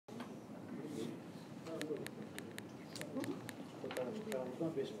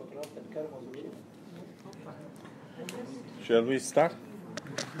Shall we start?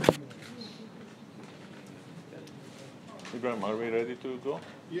 Ibrahim, are we ready to go?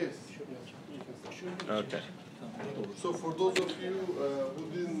 Yes. Okay. So for those of you who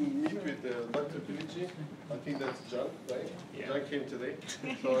didn't meet with Dr. Bilici, I think that's John, right? Yeah. John came today.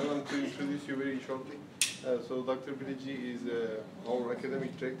 So I want to introduce you very shortly. So Dr. Bilici is our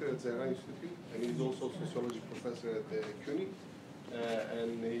academic director at Zahra Institute, and he's also sociology professor at CUNY.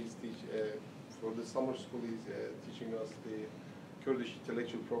 And he's for the summer school, he's teaching us the Kurdish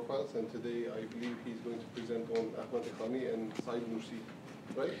Intellectual Profiles, and today I believe he's going to present on Ehmedê Xanî and Said Nursi,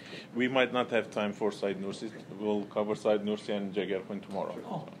 right? We might not have time for Said Nursi. We'll cover Said Nursi and Jagerpin tomorrow.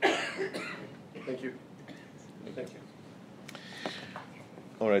 Oh. Thank you. Thank you.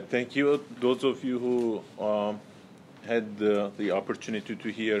 All right, thank you. Those of you who had the opportunity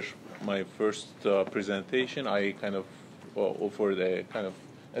to hear my first presentation, I kind of offered a kind of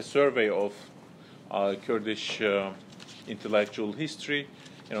a survey of Kurdish intellectual history,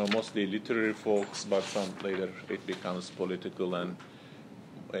 mostly literary folks, but some later it becomes political and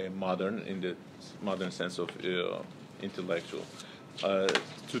modern in the modern sense of intellectual.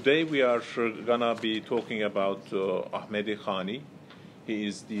 Today we are gonna be talking about Ehmedê Xanî. He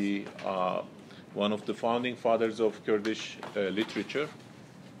is the one of the founding fathers of Kurdish literature,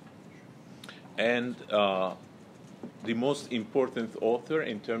 and the most important author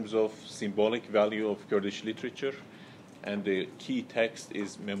in terms of symbolic value of Kurdish literature. And the key text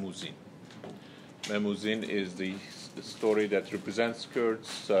is Memuzin. Memuzin is the story that represents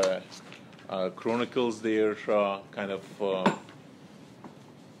Kurds, chronicles their kind of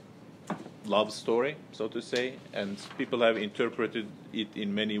love story, so to say, and people have interpreted it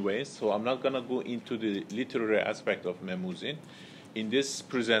in many ways. So I'm not going to go into the literary aspect of Memuzin. In this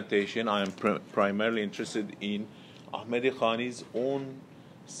presentation, I am primarily interested in Ehmedê Xanî's own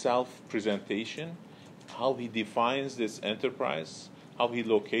self-presentation, how he defines this enterprise, how he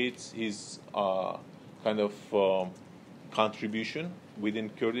locates his kind of contribution within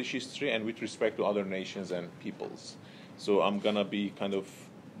Kurdish history and with respect to other nations and peoples. So I'm going to be kind of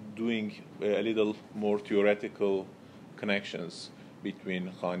doing a little more theoretical connections between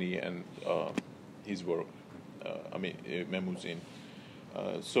Xanî and his work, Memuzin.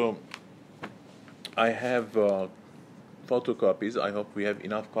 So I have photocopies. I hope we have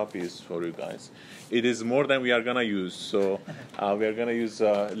enough copies for you guys. It is more than we are going to use, so we are going to use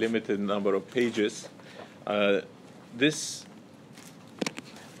a limited number of pages. So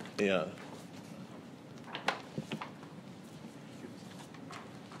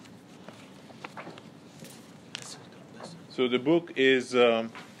the book is a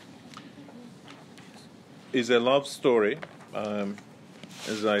love story,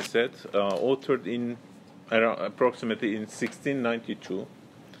 as I said, authored in approximately in 1692,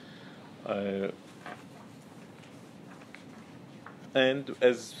 and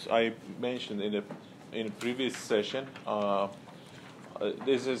as I mentioned in a previous session,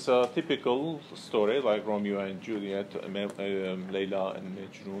 this is a typical story like Romeo and Juliet, Layla and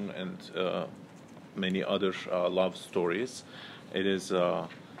Majnun, and many other love stories. It is a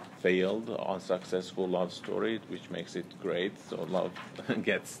failed, unsuccessful love story, which makes it great. So love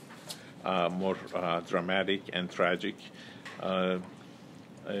gets more dramatic and tragic.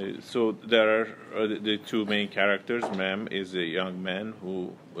 So there are the two main characters. Mem is a young man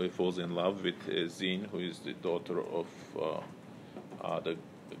who falls in love with Zin, who is the daughter of the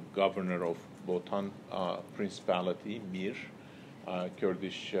governor of Botan Principality, Mir.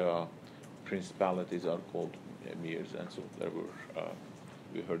 Kurdish principalities are called Mirs, and so there were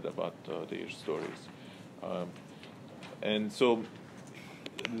we heard about their stories. And so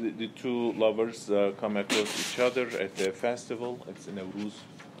the two lovers come across each other at a festival. It's a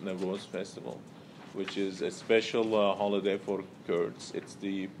Nowruz festival, which is a special holiday for Kurds. It's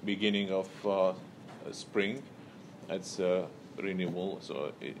the beginning of spring. It's renewal.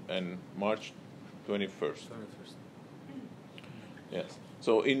 So and March 21st. Yes.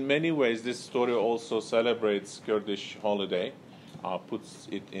 So in many ways, this story also celebrates Kurdish holiday, puts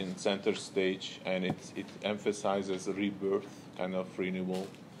it in center stage, and it emphasizes rebirth, kind of renewal,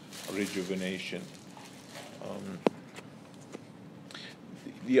 rejuvenation.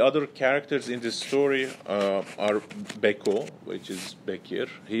 The other characters in this story are Beko, which is Bekir.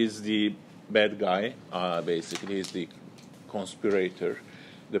 He's the bad guy, basically. He's the conspirator,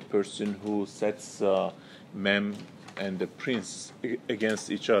 the person who sets Mem and the prince against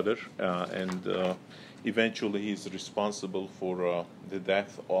each other, and eventually he's responsible for the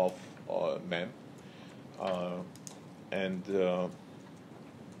death of Mem. And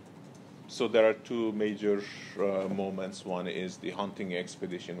so there are two major moments. One is the hunting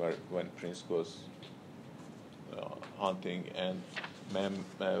expedition when Prince goes hunting, and Mem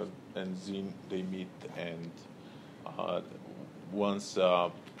and Zin, they meet, and once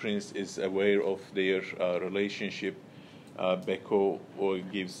Prince is aware of their relationship, Beko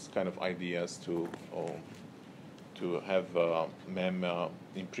gives kind of ideas to have Mem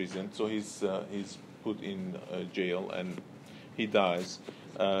imprisoned. So he's put in jail, and he dies.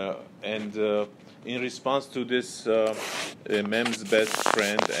 And in response to this, Mem's best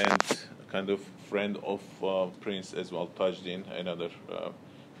friend and kind of friend of Prince as well, Tajdin, another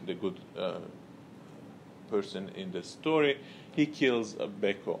the good person in the story, he kills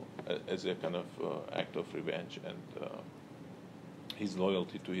Beko as a kind of act of revenge and his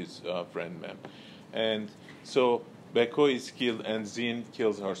loyalty to his friend Mem. And so Beko is killed, and Zin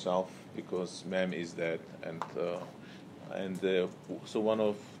kills herself because Mem is dead. And so one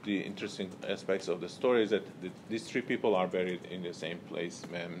of the interesting aspects of the story is that these three people are buried in the same place.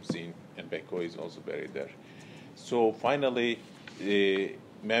 Mem, Zin, and Beko is also buried there. So finally,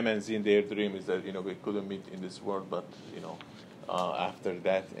 Mem and Zin, their dream is that we couldn't meet in this world, but after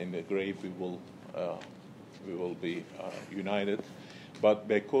that in the grave we will be united. But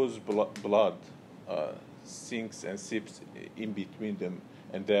Beko's blood sinks and seeps in between them,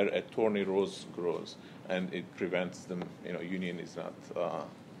 and there a thorny rose grows, and it prevents them. Union is not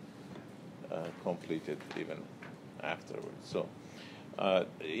completed even afterwards. So,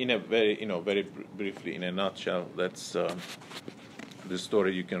 in a very briefly, in a nutshell, that's the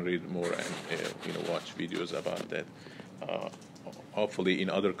story. You can read more and watch videos about that. Hopefully, in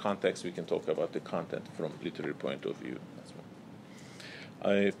other contexts, we can talk about the content from literary point of view as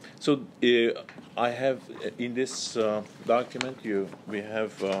well. So I have in this document we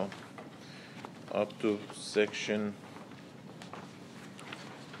have up to section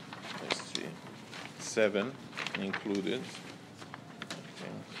 7 included.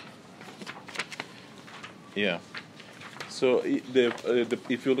 Yeah. So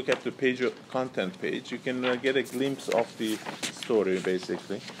if you look at the content page, you can get a glimpse of the story.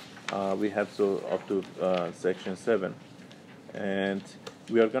 Basically, we have up to section 7, and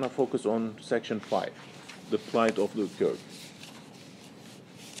we are going to focus on section 5, the plight of the Kurd.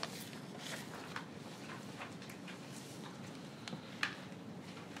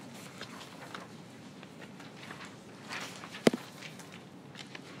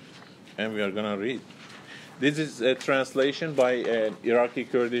 And we are going to read. This is a translation by an Iraqi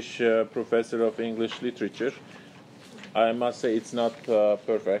Kurdish professor of English literature. I must say it's not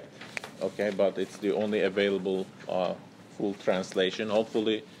perfect, okay, but it's the only available full translation.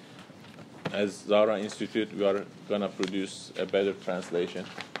 Hopefully, as Zahra Institute, we are going to produce a better translation,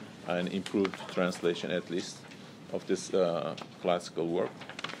 an improved translation at least, of this classical work.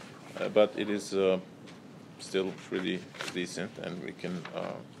 But it is still pretty decent, and we can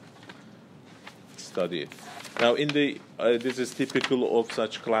study it. Now, this is typical of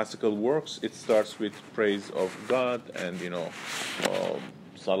such classical works. It starts with praise of God and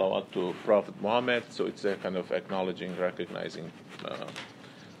salawat to Prophet Muhammad. So it's a kind of acknowledging, recognizing,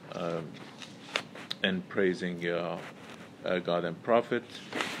 and praising God and Prophet.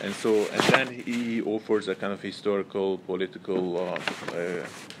 And then he offers a kind of historical, political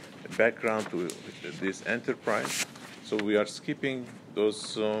background to this enterprise. So we are skipping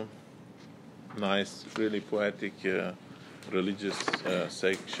those nice, really poetic, religious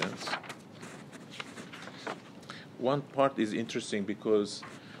sections. One part is interesting because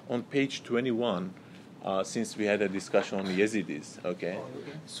on page 21, since we had a discussion on Yazidis, okay?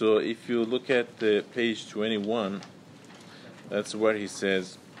 So if you look at page 21, that's where he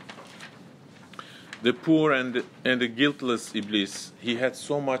says, "The poor and the guiltless Iblis, he had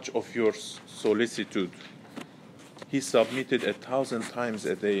so much of your solicitude. He submitted 1,000 times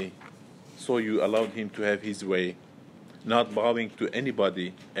a day, so you allowed him to have his way, not bowing to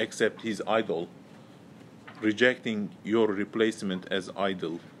anybody except his idol, rejecting your replacement as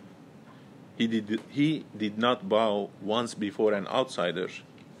idol. He did not bow once before an outsider.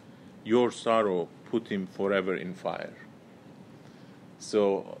 Your sorrow put him forever in fire."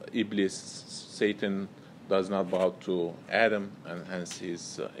 So Iblis, Satan, does not bow to Adam, and hence he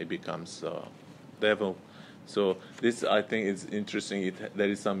becomes devil. So this, I think, is interesting. There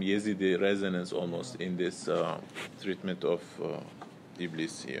is some Yazidi resonance almost in this treatment of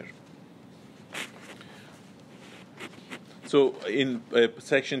Iblis here. So in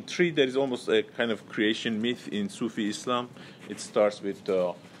section 3, there is almost a kind of creation myth in Sufi Islam. It starts with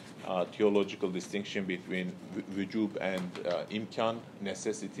theological distinction between wujub and imkan,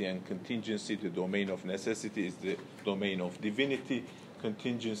 necessity and contingency. The domain of necessity is the domain of divinity.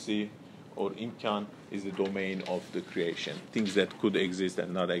 Contingency or imkan is the domain of the creation, things that could exist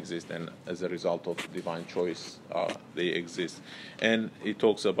and not exist, and as a result of divine choice, they exist. And it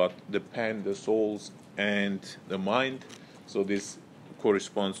talks about the pen, the souls, and the mind. So this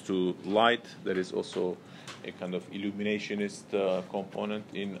corresponds to light. There is also a kind of illuminationist component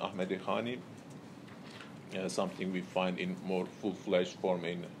in Ehmedê Xanî, something we find in more full-fledged form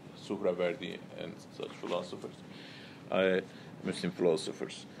in Suhrawardi and such philosophers, Muslim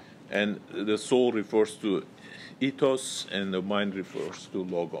philosophers. And the soul refers to ethos, and the mind refers to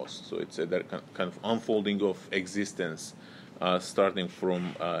logos. So it's a kind of unfolding of existence, starting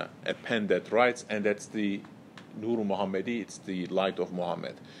from a pen that writes, and that's the Nur Muhammadi, it's the light of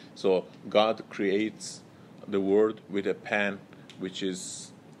Muhammad. So God creates the world with a pen, which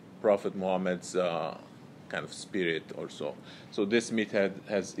is Prophet Muhammad's kind of spirit or so. So this myth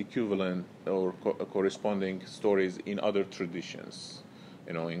has equivalent or corresponding stories in other traditions,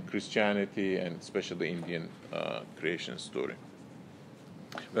 in Christianity and especially Indian creation story.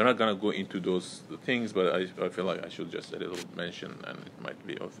 We're not going to go into those things, but I feel like I should just a little mention, and it might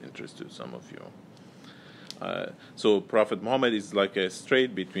be of interest to some of you. So Prophet Muhammad is like a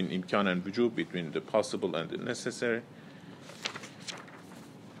strait between imkan and wujub, between the possible and the necessary.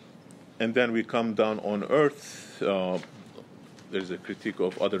 And then we come down on earth. There's a critique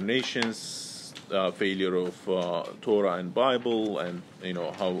of other nations, failure of Torah and Bible, and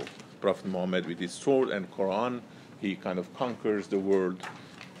how Prophet Muhammad with his sword and Quran, he kind of conquers the world,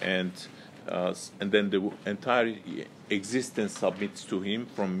 and then the entire existence submits to him,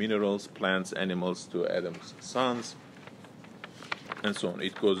 from minerals, plants, animals to Adam's sons, and so on.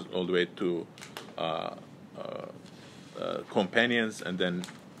 It goes all the way to companions, and then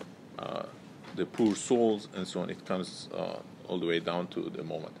the poor souls, and so on. It comes all the way down to the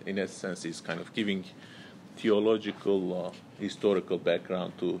moment. In a sense, he's kind of giving theological, historical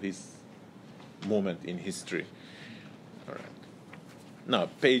background to his moment in history. All right. Now,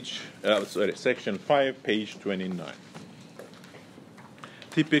 section 5, page 29.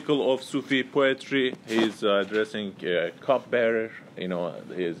 Typical of Sufi poetry, he's addressing a cupbearer.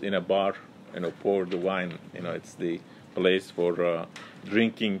 He's in a bar, pour the wine. It's the place for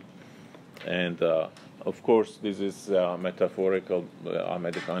drinking. And of course, this is metaphorical.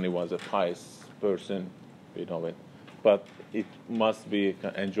 Ehmedê Xanî was a pious person, but it must be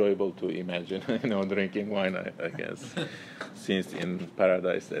enjoyable to imagine, drinking wine, I guess, since in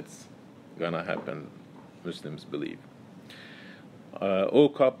paradise that's gonna happen, Muslims believe. O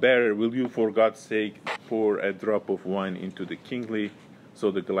cupbearer, will you, for God's sake, pour a drop of wine into the kingly,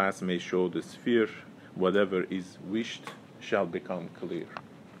 so the glass may show the sphere, whatever is wished shall become clear.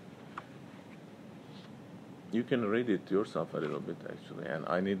 You can read it yourself a little bit, actually, and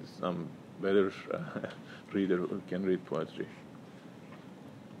I need some better reader who can read poetry.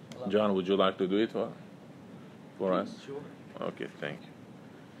 John, would you like to do it for us? Sure. Okay, thank you.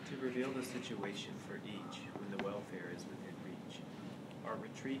 To reveal the situation for each when the welfare is within reach. Our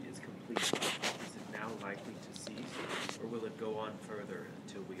retreat is complete. Is it now likely to cease, or will it go on further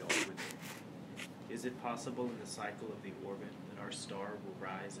until we all within? Is it possible in the cycle of the orbit that our star will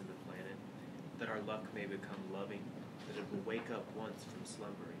rise in the planet, that our luck may become loving, that it will wake up once from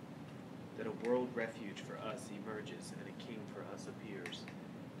slumbering, that a world refuge for us emerges and a king for us appears,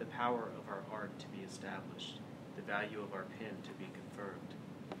 the power of our art to be established, the value of our pen to be confirmed,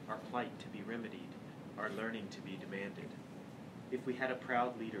 our plight to be remedied, our learning to be demanded. If we had a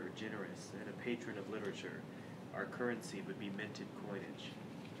proud leader, generous, and a patron of literature, our currency would be minted coinage,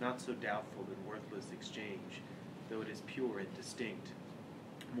 not so doubtful in worthless exchange, though it is pure and distinct.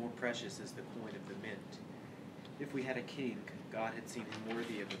 More precious is the coin of the mint. If we had a king, God had seen him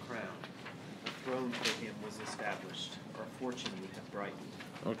worthy of a crown. A throne for him was established. Our fortune would have brightened.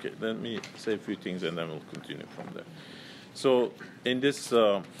 Okay, let me say a few things and then we'll continue from there. So, in this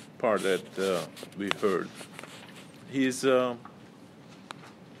part that we heard, he's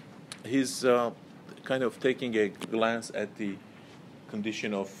kind of taking a glance at the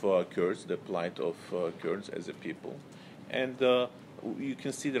condition of Kurds, the plight of Kurds as a people. And you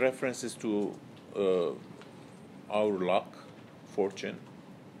can see the references to our luck, fortune,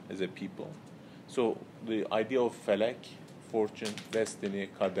 as a people. So the idea of felak, fortune, destiny,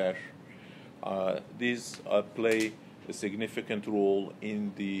 qadar, these play a significant role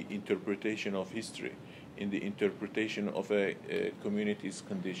in the interpretation of history, in the interpretation of a community's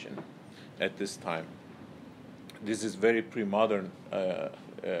condition at this time. This is very pre-modern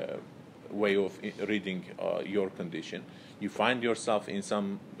way of reading your condition. You find yourself in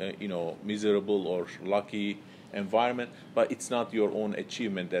some, miserable or lucky environment, but it's not your own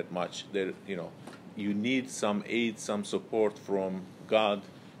achievement that much. You need some aid, some support from God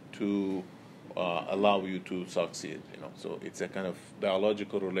to allow you to succeed. So it's a kind of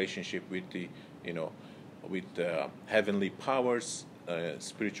biological relationship with the, with heavenly powers,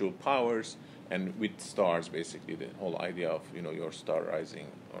 spiritual powers, and with stars. Basically, the whole idea of your star rising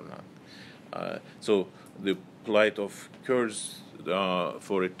or not. So the plight of Kurds,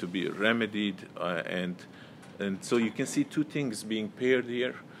 for it to be remedied, and so you can see two things being paired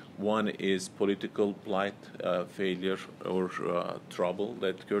here. One is political plight, failure, or trouble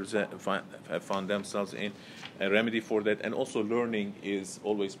that Kurds have found themselves in, a remedy for that, and also learning is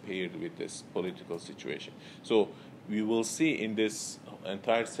always paired with this political situation. So we will see in this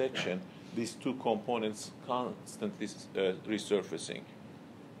entire section these two components constantly resurfacing.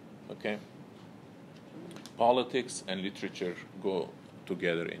 Okay? Politics and literature go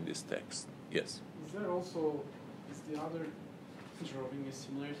together in this text. Yes? Is there also, is the other drawing a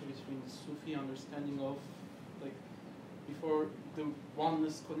similarity between the Sufi understanding of, like, before the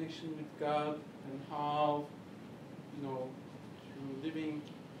oneness connection with God and how, through living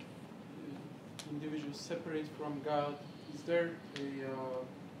individuals separate from God? Is there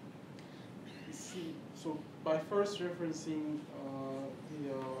so by first referencing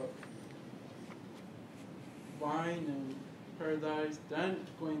the wine and paradise, then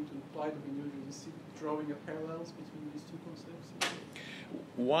going to the plight of individuals, is he drawing a parallels between these two concepts?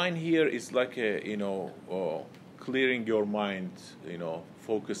 Wine here is like clearing your mind,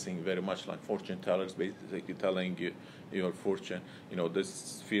 focusing very much like fortune tellers, basically telling you your fortune.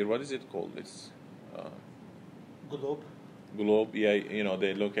 This sphere, what is it called? It's globe. Yeah,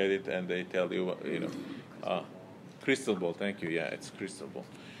 they look at it and they tell you, crystal ball. Thank you. Yeah, it's crystal ball.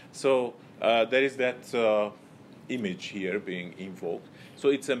 So there is that image here being invoked. So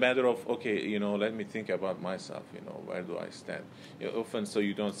it's a matter of, okay, let me think about myself, where do I stand? Often, so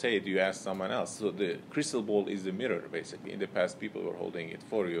you don't say it, you ask someone else. So the crystal ball is the mirror, basically. In the past, people were holding it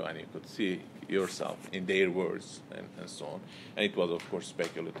for you, and you could see yourself in their words and so on. And it was, of course,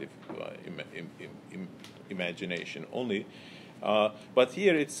 speculative imagination only. But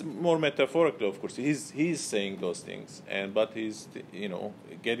here it's more metaphorical, of course. He's saying those things, but he's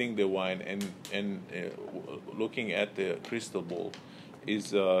getting the wine and looking at the crystal ball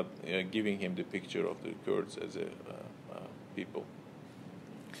is giving him the picture of the Kurds as a people.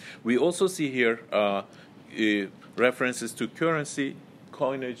 We also see here references to currency,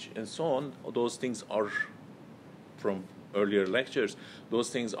 coinage, and so on. Those things are from earlier lectures. Those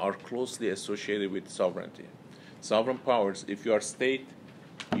things are closely associated with sovereignty. Sovereign powers, if you are state,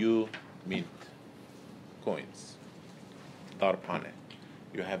 you mint coins, darpane.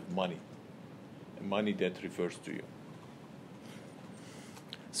 You have money, money that refers to you.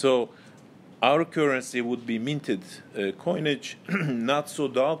 So our currency would be minted coinage, not so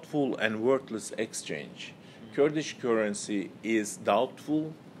doubtful and worthless exchange. Kurdish currency is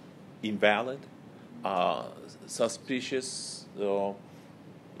doubtful, invalid, suspicious,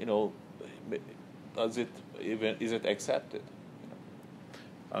 is it accepted?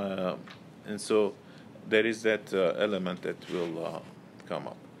 And so there is that element that will come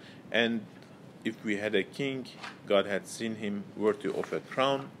up. And if we had a king, God had seen him worthy of a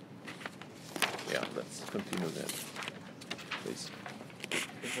crown. Yeah, let's continue that, please.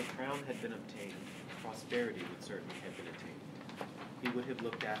 If a crown had been obtained, prosperity would certainly have been attained. He would have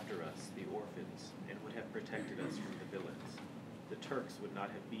looked after us, the orphans, and would have protected us from the villains. The Turks would not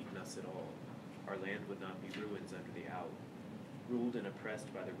have beaten us at all. Our land would not be ruins under the owl. Ruled and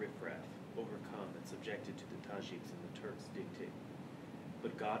oppressed by the riffraff, overcome and subjected to the Tajiks and the Turks' dictate.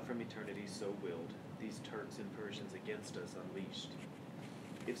 But God from eternity so willed, these Turks and Persians against us unleashed.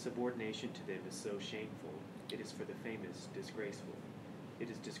 If subordination to them is so shameful, it is for the famous disgraceful. It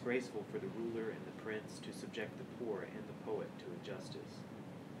is disgraceful for the ruler and the prince to subject the poor and the poet to injustice.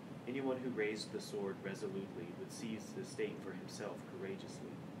 Anyone who raised the sword resolutely would seize the state for himself courageously.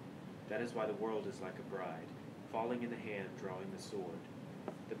 That is why the world is like a bride, falling in the hand drawing the sword.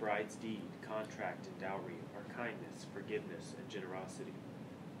 The bride's deed, contract, and dowry are kindness, forgiveness, and generosity.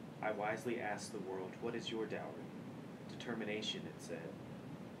 I wisely asked the world, what is your dowry? Determination, it said.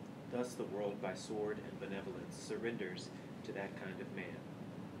 Thus the world by sword and benevolence surrenders to that kind of man.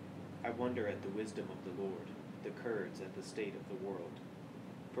 I wonder at the wisdom of the Lord, the Kurds at the state of the world.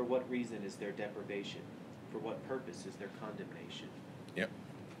 For what reason is their deprivation? For what purpose is their condemnation? Yep.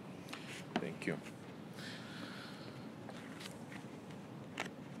 Thank you.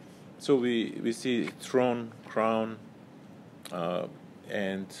 So we see throne, crown,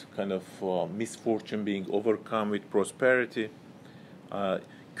 and kind of misfortune being overcome with prosperity.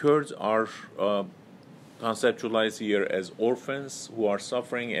 Kurds are conceptualized here as orphans who are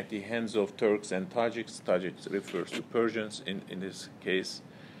suffering at the hands of Turks and Tajiks. Tajiks refers to Persians in this case.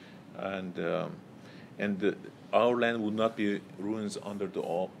 our land would not be ruins under the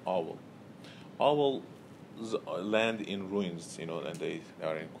owl. Owls land in ruins, and they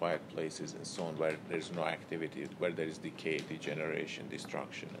are in quiet places and so on, where there's no activity, where there is decay, degeneration,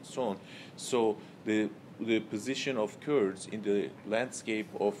 destruction, and so on. So the position of Kurds in the landscape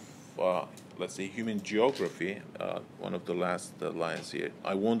of, let's say, human geography, one of the last lines here,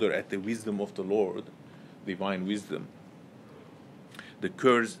 I wonder at the wisdom of the Lord, divine wisdom. The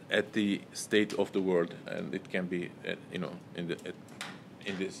Kurds at the state of the world, and it can be,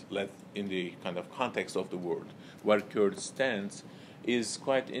 in the kind of context of the world, where Kurds stands, is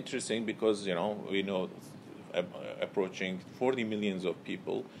quite interesting because we know approaching 40 million of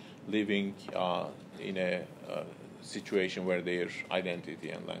people living in a situation where their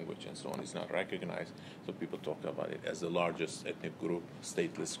identity and language and so on is not recognized. So people talk about it as the largest ethnic group,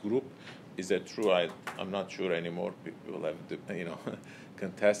 stateless group. Is that true? I'm not sure anymore. People have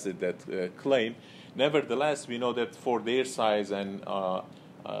contested that claim. Nevertheless, we know that for their size and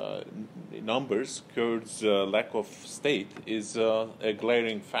numbers, Kurds' lack of state is a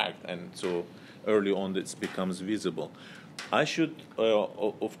glaring fact, and so early on this becomes visible. I should,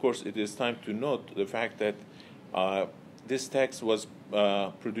 of course, it is time to note the fact that this text was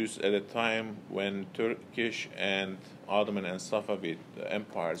produced at a time when Turkish and Ottoman and Safavid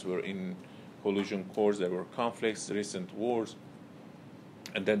empires were in collision course. There were conflicts, recent wars,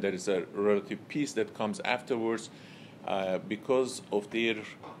 and then there is a relative peace that comes afterwards. Because of their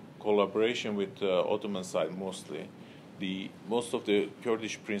collaboration with the Ottoman side mostly, most of the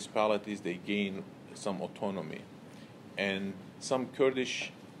Kurdish principalities, they gain some autonomy. And some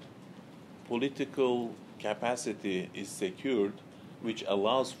Kurdish political capacity is secured, which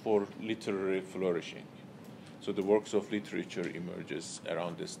allows for literary flourishing. So the works of literature emerges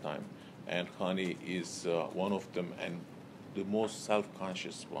around this time, and Xanî is one of them, and the most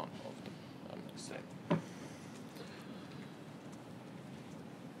self-conscious one of them, I must say.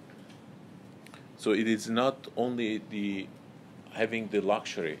 So it is not only having the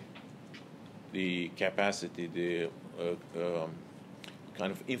luxury, the capacity, the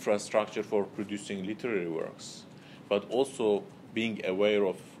kind of infrastructure for producing literary works, but also being aware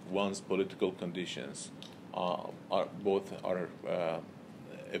of one's political conditions. Both are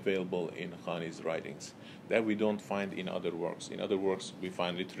available in Xanî's writings that we don't find in other works. In other works, we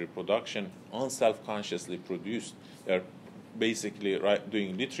find literary production unself-consciously produced. They're basically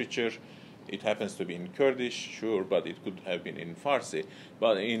doing literature. It happens to be in Kurdish, sure, but it could have been in Farsi.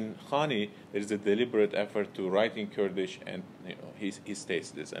 But in Xanî, there is a deliberate effort to write in Kurdish, and he states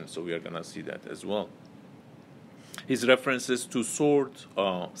this, and so we are going to see that as well. His references to sword,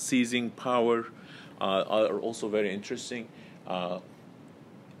 seizing power, are also very interesting.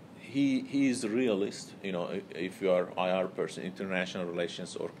 He is a realist. If you are IR person, international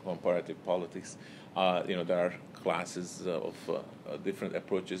relations or comparative politics, there are classes of different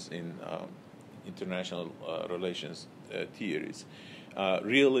approaches in international relations theories.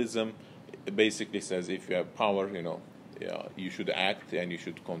 Realism basically says if you have power, you should act and you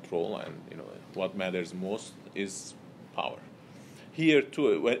should control, and what matters most is power. Here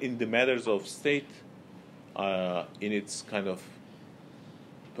too, in the matters of state, in its kind of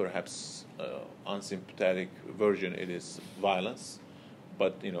perhaps unsympathetic version, it is violence.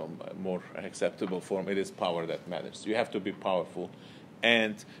 But more acceptable form, it is power that matters. You have to be powerful,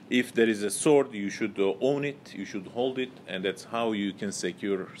 and if there is a sword, you should own it, you should hold it, and that's how you can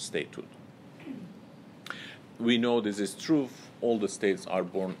secure statehood. We know this is true. All the states are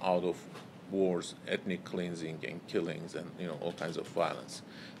born out of wars, ethnic cleansing, and killings, and all kinds of violence.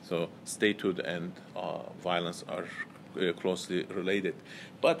 So statehood and violence are closely related.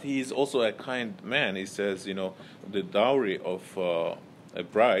 But he is also a kind man. He says, the dowry of a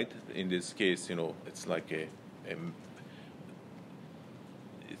bride, in this case, it's like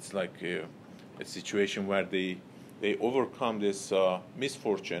a situation where they overcome this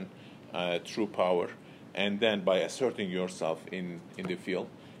misfortune through power, and then by asserting yourself in the field,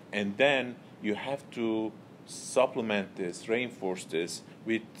 and then you have to supplement this, reinforce this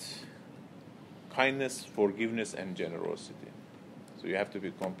with kindness, forgiveness, and generosity. So you have to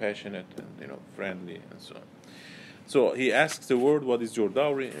be compassionate and friendly and so on. So he asks the word, what is your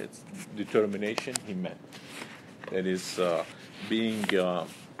dowry? It's determination, he meant. That is being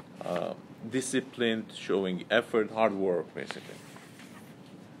disciplined, showing effort, hard work, basically.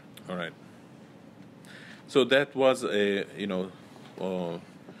 All right. So that was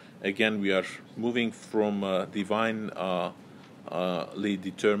again, we are moving from divinely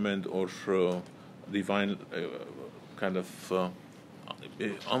determined or divine kind of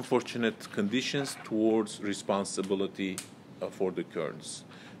unfortunate conditions towards responsibility for the Kurds.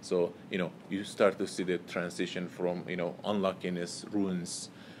 So, you start to see the transition from, unluckiness, ruins,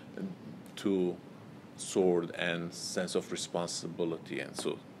 to sword and sense of responsibility. And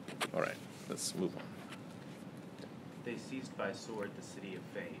so, all right, let's move on. They seized by sword the city of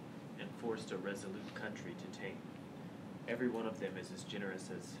fame and forced a resolute country to tame. Every one of them is as generous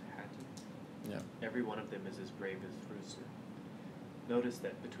as Hattin. Yeah. Every one of them is as brave as Rusir. Notice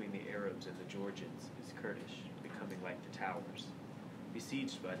that between the Arabs and the Georgians is Kurdish, becoming like the towers.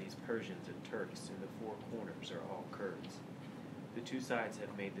 Besieged by these Persians and Turks in the four corners are all Kurds. The two sides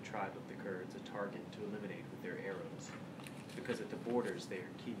have made the tribe of the Kurds a target to eliminate with their arrows, because at the borders they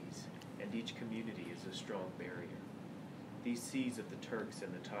are keys, and each community is a strong barrier. These seas of the Turks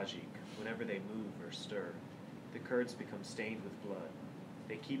and the Tajik, whenever they move or stir, the Kurds become stained with blood.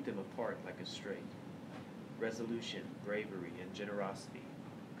 They keep them apart like a strait. Resolution, bravery, and generosity,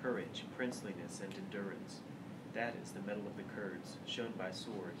 courage, princeliness, and endurance, that is the mettle of the Kurds, shown by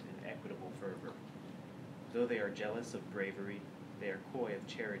sword and equitable fervor. Though they are jealous of bravery, they are coy of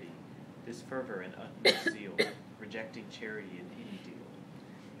charity, this fervor and utmost zeal, rejecting charity in any deal.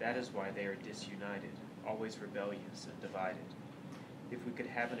 That is why they are disunited, always rebellious and divided. If we could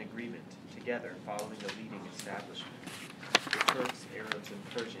have an agreement, together, following a leading establishment, the Turks, Arabs, and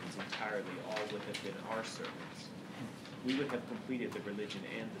Persians entirely all would have been our servants. We would have completed the religion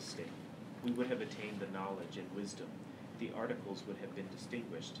and the state. We would have attained the knowledge and wisdom. The articles would have been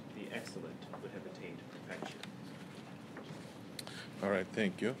distinguished. The excellent would have attained perfection. All right,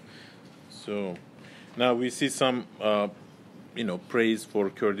 thank you. So now we see some, praise for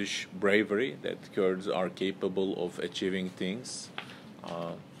Kurdish bravery, that Kurds are capable of achieving things.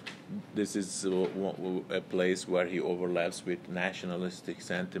 This is a place where he overlaps with nationalistic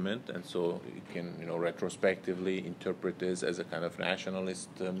sentiment, and so you can, retrospectively interpret this as a kind of nationalist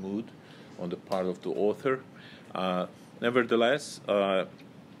mood on the part of the author. Nevertheless,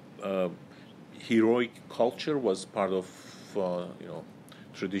 heroic culture was part of,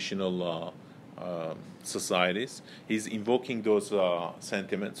 traditional societies. He's invoking those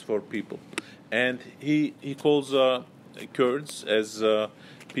sentiments for people, and he calls Kurds as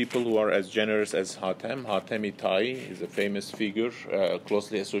people who are as generous as Hatem. Hatem Tayi is a famous figure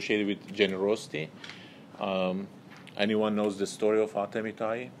closely associated with generosity. Anyone knows the story of Hatem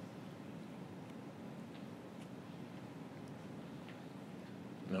Tayi?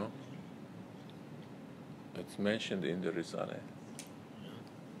 No? It's mentioned in the Risale.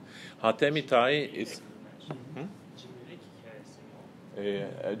 Hatem Tayi is...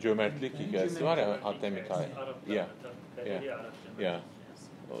 Cömertlik hikayesi var ya Hatem Tayi. Yeah.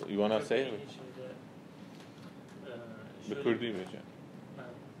 You want to say it? The Kurdi version.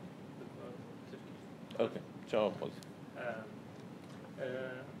 Okay. Cevap olsun.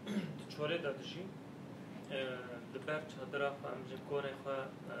 Çore da dişi. Dber çadıra famcı kore kha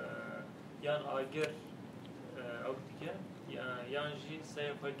yan ager avtike yan ji say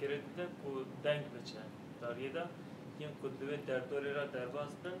kha kerette ku deng beçe. Dariyeda yan ku dve derdorera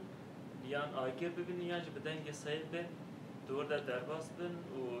derbastin yan ager bibin yan ji bedenge saybe doğruda derbastin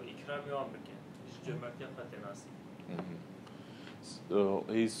u ikram yawan bike. Biz cömertliğe katenasi. So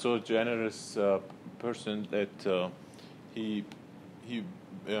he's so generous person that he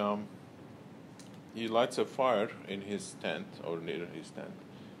lights a fire in his tent or near his tent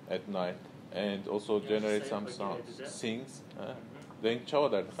at night, and also generates some sounds, sings. Denk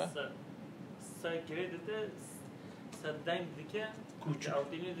çava derdik ha? Sa giredete sa deng dike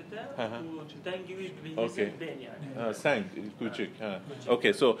avdini dite u dengi Okay. ben yani. Sang, küçük.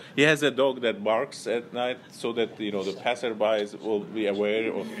 Okay, so he has a dog that barks at night so that the passerbys will be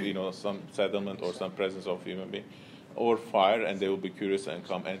aware of some settlement or some presence of human being or fire, and they will be curious and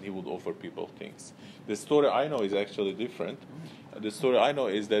come, and he would offer people things. The story I know is actually different. The story I know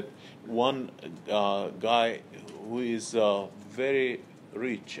is that one guy who is very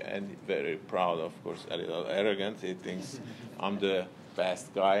rich and very proud, of course, a little arrogant, he thinks I'm the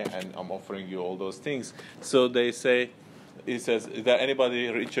best guy and I'm offering you all those things. So he says, is there anybody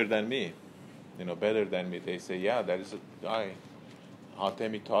richer than me? Better than me? They say, yeah, there is a guy,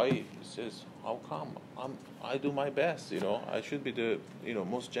 Hatem Tayi. He says, how come? I do my best, I should be the,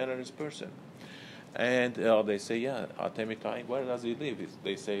 most generous person. And they say, yeah, Hatem Tayi, where does he live?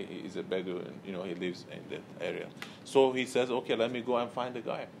 They say he's a Bedouin, he lives in that area. So he says, okay, let me go and find the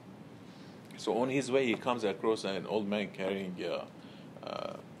guy. So on his way, he comes across an old man carrying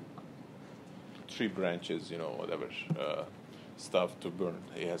tree branches, whatever stuff to burn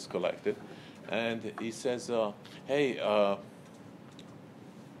he has collected. And he says, hey,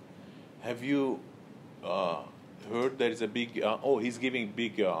 have you heard there is a big... he's giving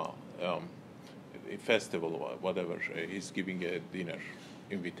big festival or whatever. He's giving a dinner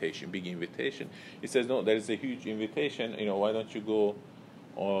invitation, big invitation. He says, no, there is a huge invitation. Why don't you go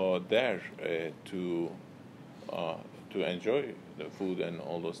there to enjoy the food and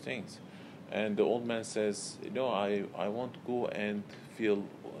all those things? And the old man says, no, I won't go and feel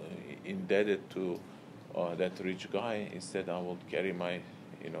indebted to that rich guy. Instead, I will carry my,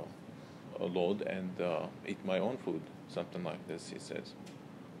 a load and eat my own food, something like this, he says.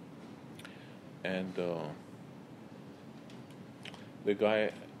 And the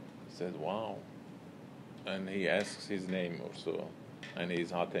guy says, wow. And he asks his name also, and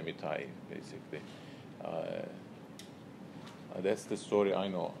he's Hatemitai, basically. That's the story I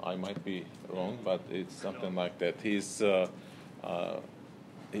know. I might be wrong, but it's something like that. He's a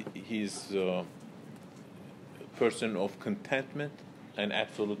person of contentment and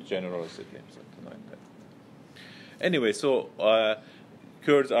absolute generosity, something like that. Anyway, so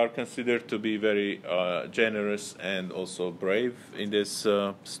Kurds are considered to be very generous and also brave in this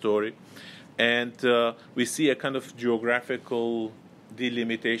story. And we see a kind of geographical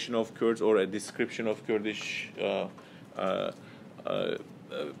delimitation of Kurds, or a description of Kurdish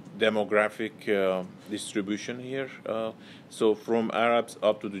demographic distribution here. So from Arabs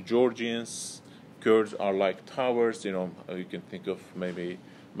up to the Georgians, Kurds are like towers. You can think of maybe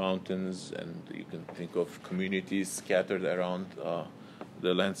mountains, and you can think of communities scattered around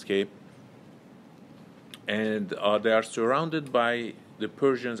the landscape. And they are surrounded by the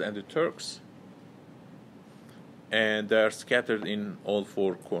Persians and the Turks, and they are scattered in all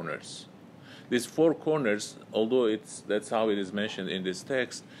four corners. These four corners, although that's how it is mentioned in this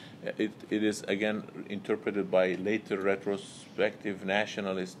text, it is again interpreted by later retrospective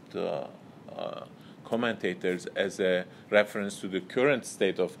nationalist commentators as a reference to the current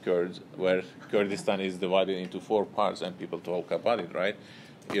state of Kurds, where Kurdistan is divided into four parts, and people talk about it, right?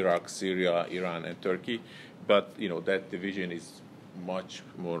 Iraq, Syria, Iran, and Turkey. But that division is much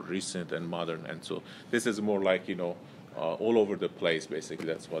more recent and modern, and so this is more like all over the place. Basically,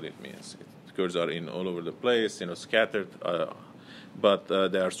 that's what it means. Kurds are in all over the place, scattered, but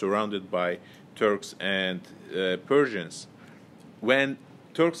they are surrounded by Turks and Persians. When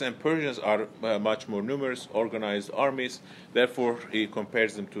Turks and Persians are much more numerous, organized armies, therefore he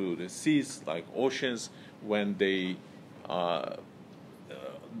compares them to the seas, like oceans, when the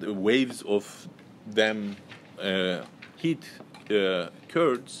waves of them hit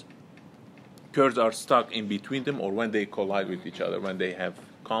Kurds are stuck in between them, or when they collide with each other, when they have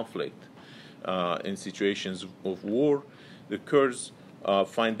conflict. In situations of war, the Kurds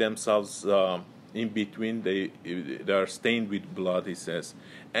find themselves in between. They are stained with blood, he says,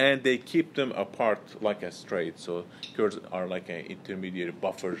 and they keep them apart like a strait. So Kurds are like an intermediate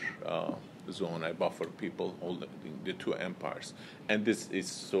buffer zone, a buffer people holding the two empires. And this is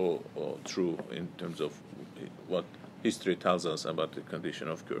so true in terms of what history tells us about the condition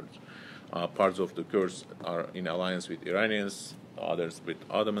of Kurds. Parts of the Kurds are in alliance with Iranians, others with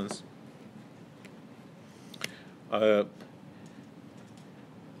Ottomans.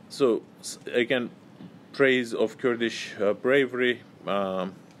 So again, praise of Kurdish bravery,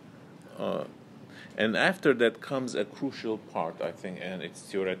 and after that comes a crucial part, I think, and it's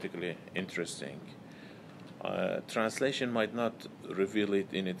theoretically interesting. Translation might not reveal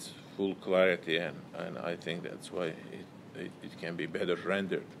it in its full clarity, and I think that's why it can be better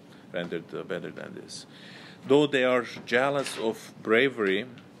rendered better than this. Though they are jealous of bravery,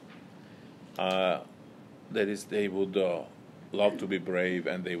 that is, they would love to be brave,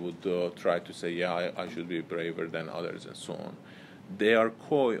 and they would try to say, yeah, I should be braver than others, and so on. They are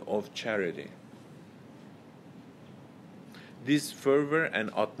coy of charity. This fervor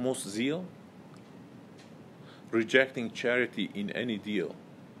and utmost zeal, rejecting charity in any deal.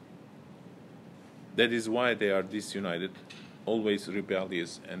 That is why they are disunited, always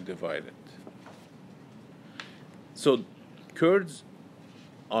rebellious and divided. So Kurds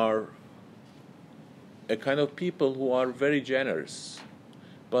are a kind of people who are very generous,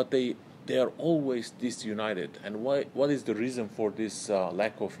 but they are always disunited. And what is the reason for this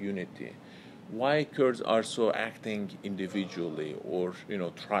lack of unity? Why Kurds are so acting individually or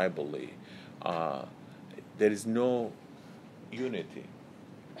tribally? There is no unity.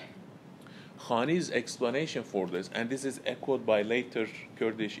 Xanî's explanation for this, and this is echoed by later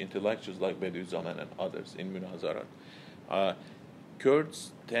Kurdish intellectuals like Bediüzzaman and others in Munazarat,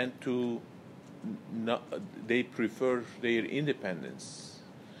 Kurds tend to they prefer their independence,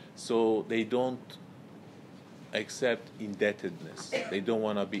 so they don't accept indebtedness. They don't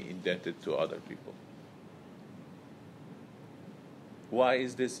want to be indebted to other people. Why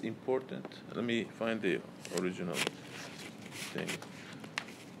is this important? Let me find the original thing.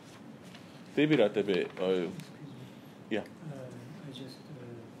 Tebirate yeah. I just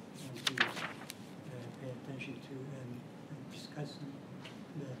want to pay attention to and discuss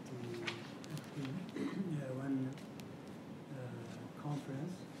that one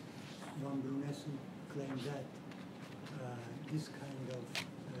conference, Van Brunessen claimed that this kind of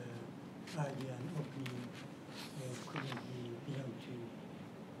idea and opinion couldn't belong to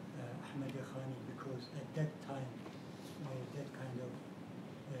Ehmedê Xanî because at that time that kind of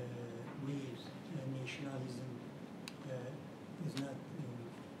beliefs, nationalism is not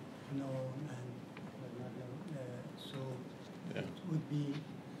known and so it would be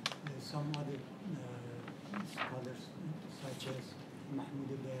some other scholars such as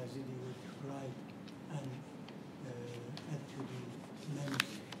Mahmoud al-Yazidi would write and add to the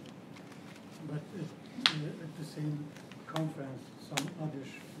memory. But at the same conference, some other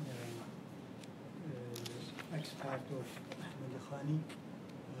expert of Ehmedê Xanî,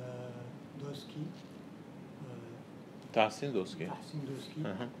 Doski, Tahsin Doski.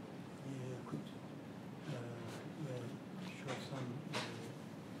 Could show some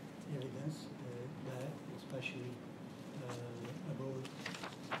evidence that, especially about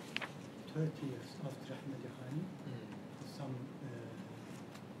 30 years after Ehmedê Xanî, some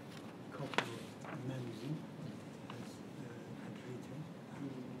copy of magazine had written,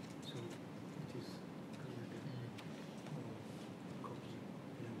 so it is clear that copy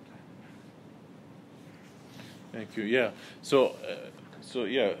long time. Thank you. Yeah. So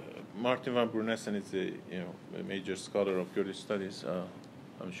yeah, Martin van Brunessen is a major scholar of Kurdish studies.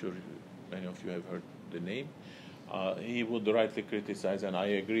 I'm sure many of you have heard the name. He would rightly criticize, and I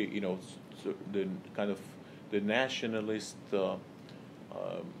agree. So the kind of the nationalist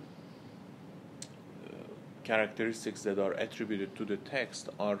characteristics that are attributed to the text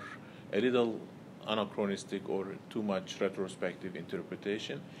are a little anachronistic or too much retrospective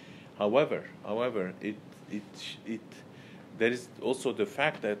interpretation. However, there is also the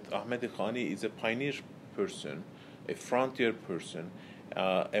fact that Ehmedê Xanî is a pioneer person, a frontier person,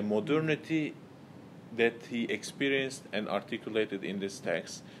 a modernity that he experienced and articulated in this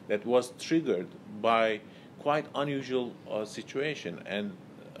text that was triggered by quite unusual situation, and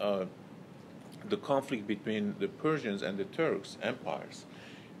the conflict between the Persians and the Turks empires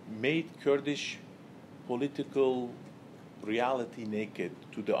made Kurdish political reality naked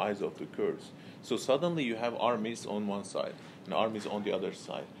to the eyes of the Kurds. So suddenly you have armies on one side and armies on the other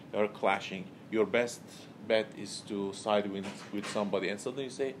side. They are clashing. Your best bet is to side with somebody, and suddenly you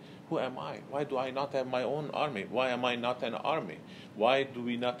say, who am I? Why do I not have my own army? Why am I not an army? Why do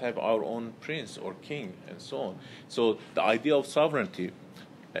we not have our own prince or king, and so on? So the idea of sovereignty,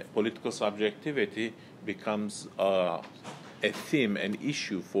 political subjectivity, becomes a theme, an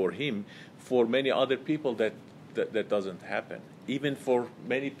issue for him. For many other people, that doesn't happen. Even for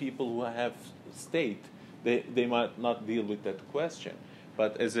many people who have state, they might not deal with that question.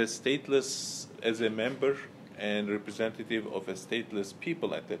 But as a member and representative of a stateless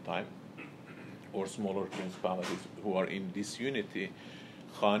people at that time, or smaller principalities who are in disunity,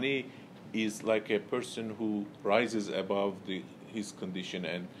 Xanî is like a person who rises above his condition.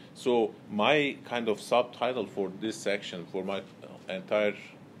 And so my kind of subtitle for this section, for my entire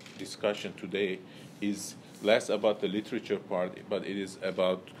discussion today, is less about the literature part, but it is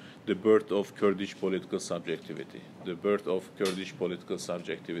about the birth of Kurdish political subjectivity. The birth of Kurdish political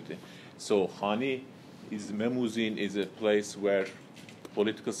subjectivity. So Xanî Memuzin is a place where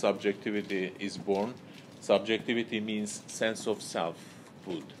political subjectivity is born. Subjectivity means sense of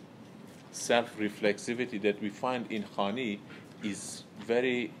selfhood. Self-reflexivity that we find in Xanî is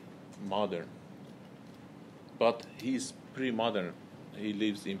very modern. But he is pre-modern. He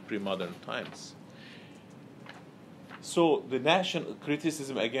lives in pre-modern times. So the national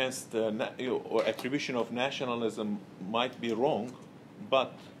criticism against or attribution of nationalism might be wrong,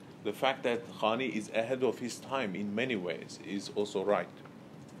 but the fact that Xanî is ahead of his time in many ways is also right.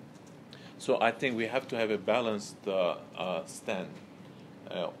 So I think we have to have a balanced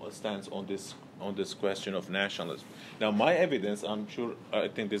stance on this question of nationalism. Now, my evidence, I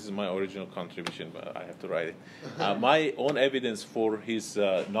think this is my original contribution, but I have to write it. My own evidence for his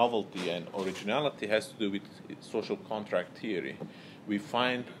novelty and originality has to do with social contract theory. We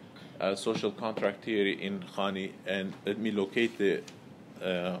find social contract theory in Xanî, and let me locate the.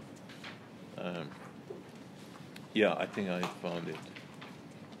 I think I found it.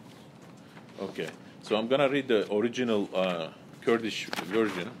 Okay, so I'm gonna read the original Kurdish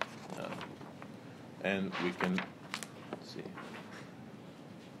version, and we can see.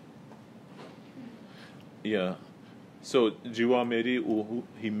 Yeah. So جوامری و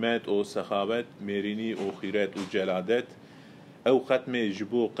همت و سخاوت مرینی و خیرت و جلادت او ختم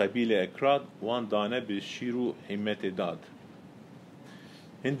جبو قبیل اکراد وان دانه به شیر و حمت داد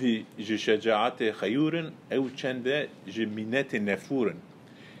هندی ج شجاعت خیورن او چنده ج مینت نفورن.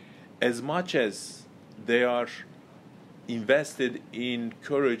 As much as they are invested in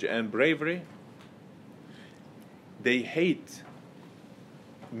courage and bravery, they hate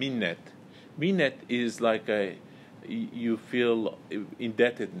minnet. Minnet is like you feel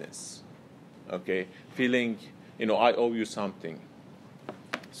indebtedness, okay? Feeling, I owe you something.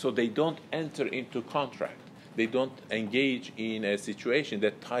 So they don't enter into contract. They don't engage in a situation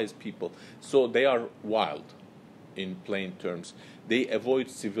that ties people. So they are wild, in plain terms. They avoid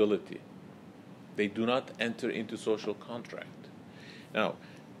civility. They do not enter into social contract. Now,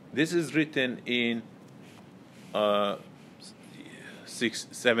 this is written in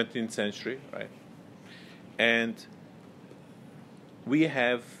 17th century, right? And we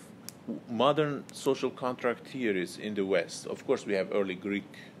have modern social contract theories in the West. Of course, we have early Greek,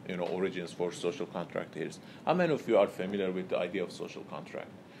 origins for social contract theories. How many of you are familiar with the idea of social contract?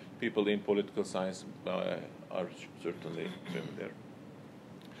 People in political science are certainly familiar.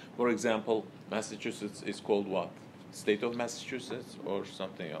 For example, Massachusetts is called what? State of Massachusetts or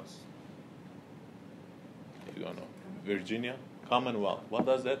something else? You don't know. Virginia? Commonwealth. What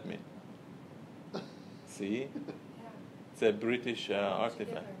does that mean? See? It's a British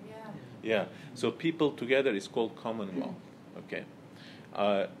artifact. Yeah. So people together is called Commonwealth. Okay.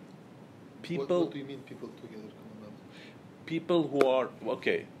 People. What do you mean people together? People who are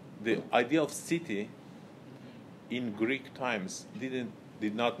the idea of city in Greek times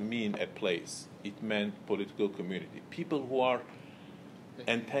did not mean a place. It meant political community. People who are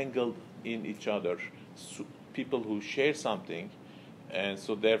entangled in each other, people who share something, and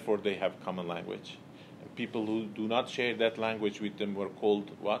so therefore they have common language. People who do not share that language with them were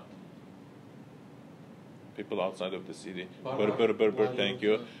called what? People outside of the city. Berber, thank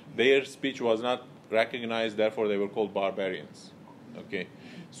you. Their speech was not recognized, therefore they were called barbarians. Okay,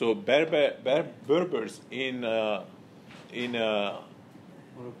 so Berbers in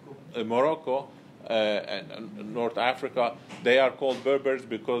Morocco and North Africa, they are called Berbers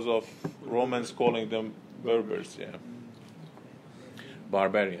because of Romans calling them Berbers. Yeah,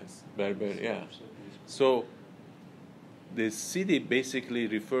 barbarians, Berber. Yeah, so the city basically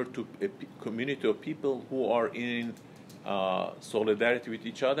referred to a community of people who are in solidarity with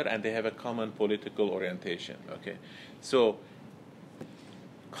each other and they have a common political orientation. Okay, so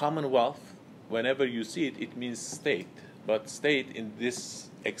Commonwealth, whenever you see it, it means state, but state in this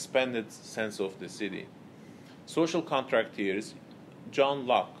expanded sense of the city. Social contract theories, John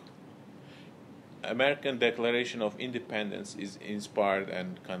Locke, American Declaration of Independence is inspired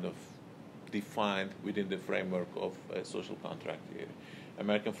and kind of defined within the framework of social contract theory.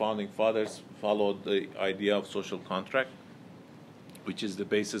 American founding fathers followed the idea of social contract, which is the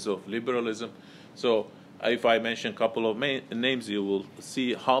basis of liberalism. So if I mention a couple of names, you will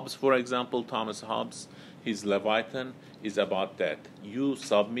see Hobbes, for example, Thomas Hobbes, his Leviathan is about that. You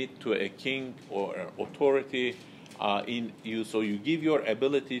submit to a king or authority so you give your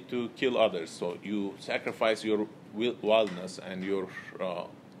ability to kill others. So you sacrifice your wildness and your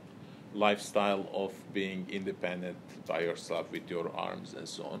lifestyle of being independent by yourself with your arms and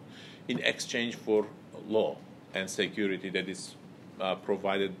so on, in exchange for law and security that is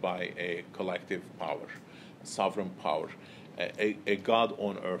provided by a collective power, sovereign power, a god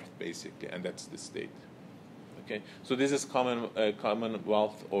on earth basically, and that's the state. Okay, so this is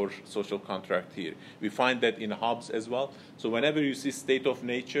commonwealth or social contract theory. We find that in Hobbes as well. So whenever you see state of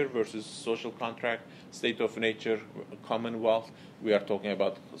nature versus social contract, state of nature, commonwealth, we are talking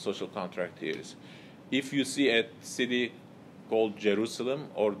about social contract theories. If you see a city called Jerusalem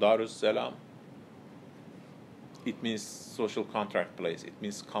or Darussalam, it means social contract place. It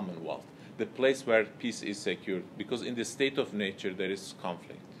means commonwealth, the place where peace is secured. Because in the state of nature there is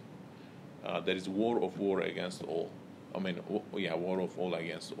conflict. There is war against all. War of all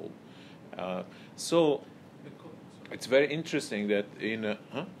against all. So it's very interesting that in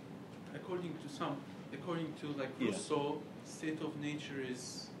according to like Rousseau, state of nature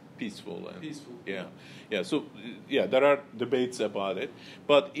is peaceful. Peaceful. Yeah. So there are debates about it,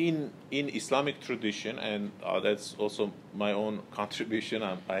 but in Islamic tradition, and that's also my own contribution.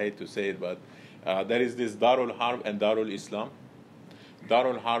 I hate to say it, but there is this Darul Harb and Darul Islam.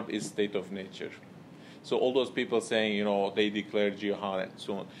 Darul Harb is state of nature. So all those people saying, they declare jihad and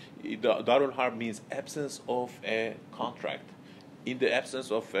so on. Darul Harb means absence of a contract. In the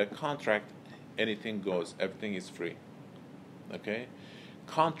absence of a contract, anything goes. Everything is free. Okay?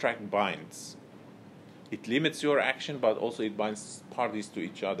 Contract binds. it limits your action, but also it binds parties to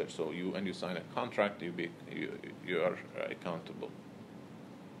each other. So when you sign a contract, you are accountable.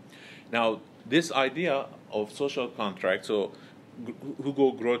 Now, this idea of social contract, so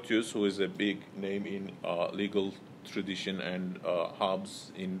Hugo Grotius, who is a big name in legal tradition, and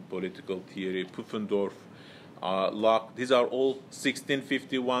Hobbes in political theory, Pufendorf, Locke, these are all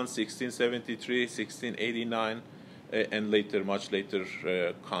 1651, 1673, 1689, and later, much later,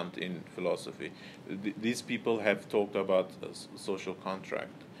 Kant in philosophy. These people have talked about social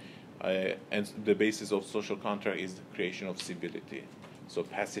contract. And the basis of social contract is the creation of civility. So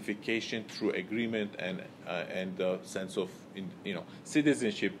pacification through agreement and the sense of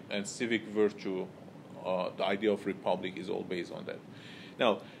citizenship and civic virtue. The idea of republic is all based on that.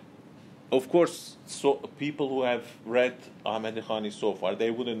 Now, of course, so people who have read Ehmedê Xanî so far,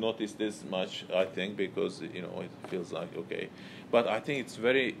 they wouldn't notice this much, I think, because it feels like okay. But I think it's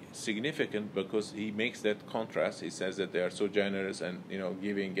very significant because he makes that contrast. He says that they are so generous and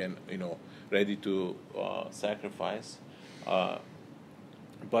giving and ready to sacrifice.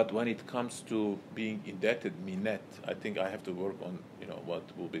 But when it comes to being indebted, minnet, I think I have to work on what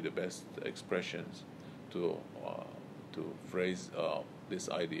will be the best expressions to phrase this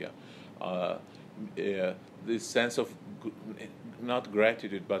idea. This sense of not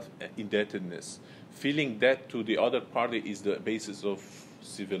gratitude but indebtedness, feeling debt to the other party is the basis of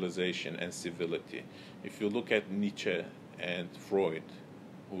civilization and civility. If you look at Nietzsche and Freud,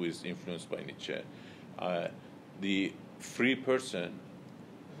 who is influenced by Nietzsche, the free person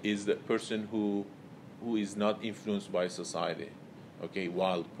is the person who is not influenced by society. Okay,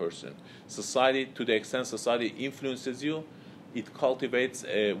 wild person. Society, to the extent society influences you, it cultivates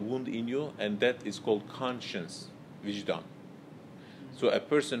a wound in you, and that is called conscience, vicdan. So a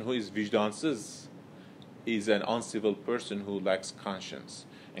person who is vicdansız is an uncivil person who lacks conscience.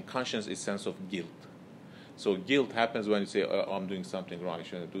 And conscience is sense of guilt. So guilt happens when you say, I'm doing something wrong, I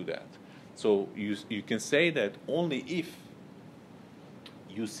shouldn't do that. So you can say that only if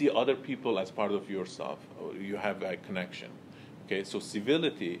you see other people as part of yourself, or you have a connection. Okay, so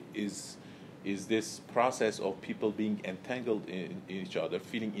civility is this process of people being entangled in each other,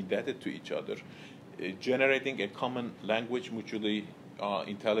 feeling indebted to each other, generating a common language mutually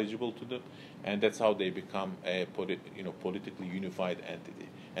intelligible to them, and that's how they become a politically unified entity.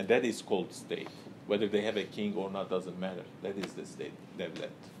 And that is called state. Whether they have a king or not doesn't matter. That is the state devlet.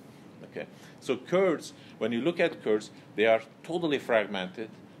 Okay. So Kurds, when you look at Kurds, they are totally fragmented,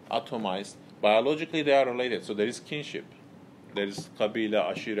 atomized. Biologically, they are related. So there is kinship. There is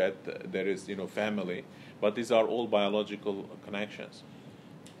qabila, ashirat, there is family, but these are all biological connections.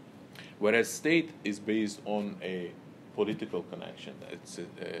 Whereas state is based on a political connection. It's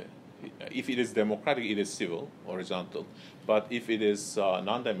if it is democratic, it is civil, horizontal. But if it is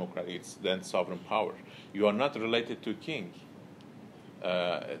non-democratic, it's then sovereign power. You are not related to king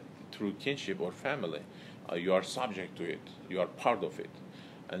through kinship or family. You are subject to it. You are part of it.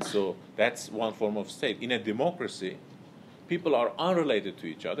 And so that's one form of state. In a democracy, people are unrelated to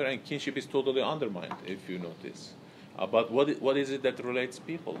each other, and kinship is totally undermined, if you notice. But what is it that relates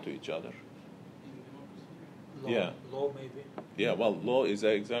people to each other? Law maybe. Yeah, well, law is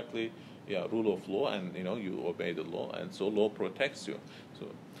exactly rule of law, and you obey the law, and so law protects you. So,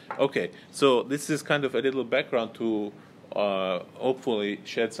 okay, so this is kind of a little background to hopefully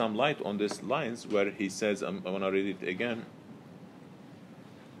shed some light on these lines where he says, I want to read it again.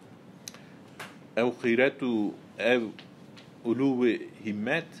 او خیرت او علو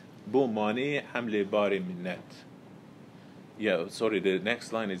همت بو مانع حمل بار منت. Yeah, sorry, the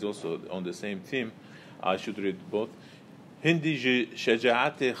next line is also on the same theme. I should read both. هندی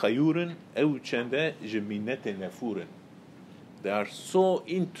شجاعت خیورن او چنده جمینت نفورن. They are so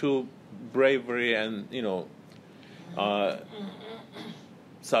into bravery and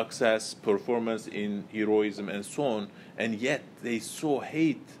success, performance in heroism and so on, and yet they so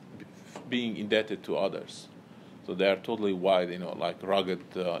hate being indebted to others. So they are totally wide, like rugged,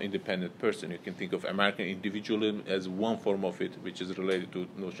 independent person. You can think of American individualism as one form of it, which is related to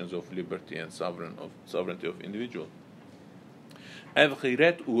notions of liberty and sovereignty of individual. Ev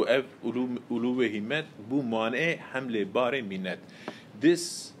khirat u ev ulu himet bu mane hamle bare minnet.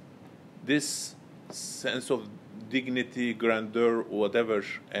 This sense of dignity, grandeur, whatever,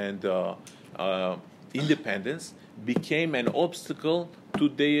 and independence became an obstacle to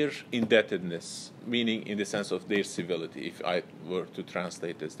their indebtedness, meaning in the sense of their civility. If I were to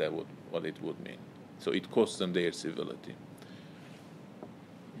translate this, that would what it would mean. So it costs them their civility.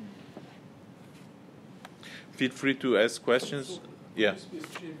 Feel free to ask questions. So, Yeah.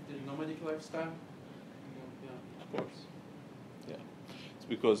 Especially the nomadic lifestyle. Yeah. Of course. Yeah. It's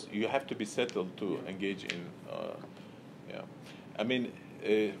because you have to be settled to engage in. I mean,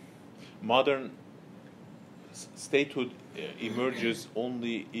 modern statehood emerges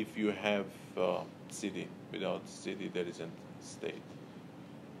only if you have city. Without city, there isn't state.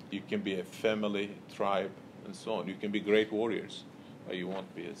 You can be a family, tribe, and so on. You can be great warriors, but you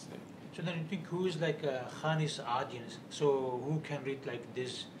won't be a state. So then you think who is like Khani's audience? So who can read like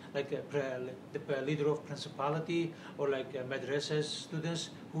this? Like the leader of principality or like madrasa students?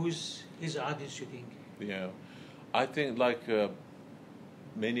 Who is his audience, you think? Yeah, I think like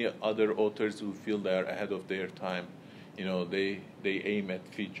many other authors who feel they are ahead of their time, they aim at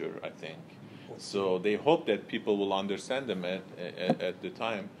future, I think. So they hope that people will understand them at the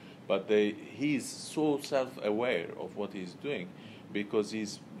time, but he's so self-aware of what he's doing, because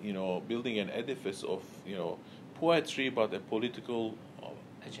he's building an edifice of poetry, but a political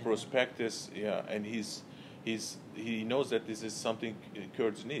prospectus, and he knows that this is something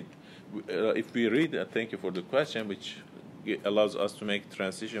Kurds need. If we read, thank you for the question, which allows us to make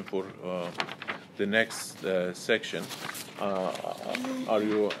transition for the next section. Are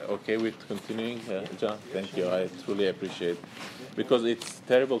you okay with continuing, John? Thank you. I truly appreciate it. Because it's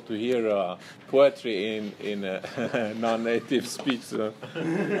terrible to hear poetry in non-native speech.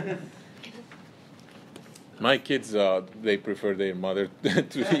 My kids, they prefer their mother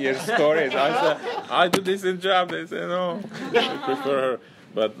to hear stories. I say, I do this in job. They say, no, they prefer her.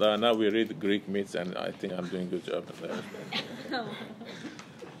 But now we read Greek myths, and I think I'm doing a good job at that.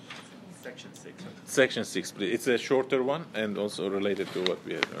 Section 6. Section 6, please. It's a shorter one and also related to what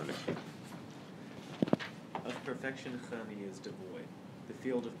we had earlier. Of perfection Xanî is devoid. The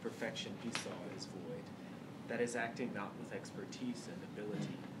field of perfection he saw is void. That is acting not with expertise and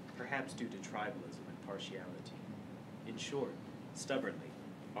ability, perhaps due to tribalism and partiality. In short, stubbornly,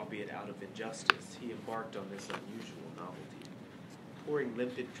 albeit out of injustice, he embarked on this unusual novelty, pouring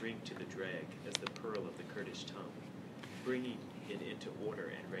limpid drink to the drag as the pearl of the Kurdish tongue, bringing it into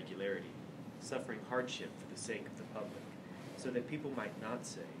order and regularity, suffering hardship for the sake of the public, so that people might not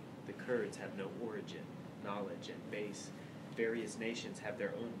say, the Kurds have no origin, knowledge, and base. Various nations have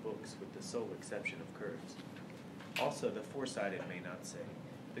their own books with the sole exception of Kurds. Also, the foresighted may not say,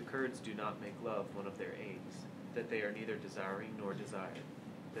 the Kurds do not make love one of their aims, that they are neither desiring nor desired,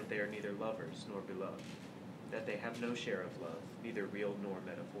 that they are neither lovers nor beloved, that they have no share of love, neither real nor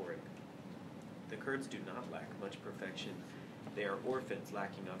metaphoric. The Kurds do not lack much perfection. They are orphans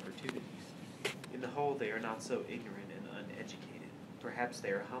lacking opportunities. In the whole, they are not so ignorant and uneducated. Perhaps they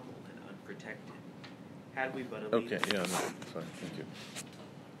are humble and unprotected. Had we but a leader... Okay, yeah, no, sorry, thank you.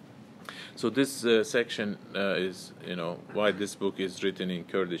 So this section is, why this book is written in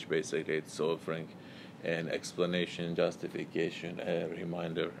Kurdish, basically. It's offering an explanation, justification, a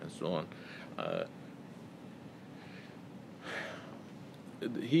reminder, and so on.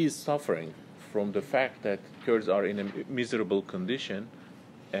 He is suffering from the fact that Kurds are in a miserable condition,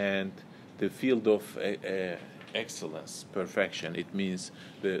 and the field of excellence, perfection, it means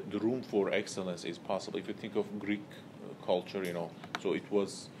the room for excellence is possible. If you think of Greek culture, so it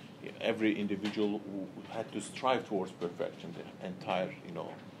was every individual who had to strive towards perfection. The entire,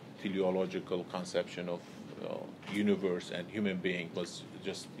 teleological conception of universe and human being was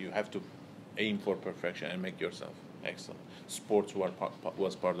just, you have to aim for perfection and make yourself excellent. Sports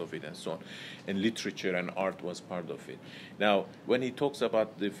was part of it, and so on. And literature and art was part of it. Now, when he talks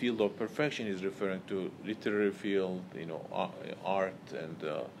about the field of perfection, he's referring to literary field, art and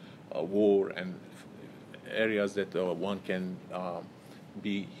war and areas that one can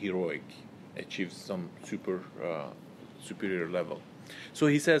be heroic, achieve some superior level. So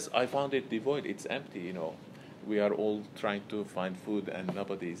he says, I found it devoid, it's empty, We are all trying to find food, and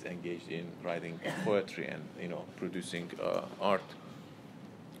nobody is engaged in writing poetry and producing art.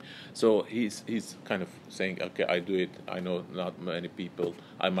 So he's kind of saying, okay, I do it. I know not many people.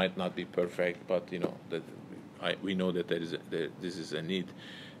 I might not be perfect, but that we know that this is a need,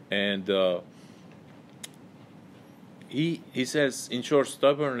 and he says, in short,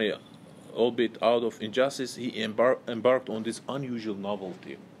 stubbornly, albeit out of injustice, he embarked on this unusual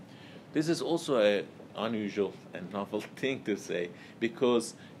novelty. This is also a unusual and novel thing to say,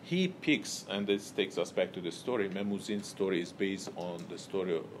 because he picks, and this takes us back to the story. Memuzin's story is based on the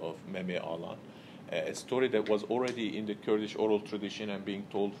story of Meme Alan, a story that was already in the Kurdish oral tradition and being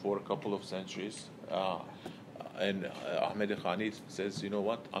told for a couple of centuries. And Ehmedê Xanî says,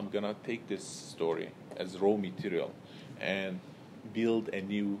 I'm gonna take this story as raw material and build a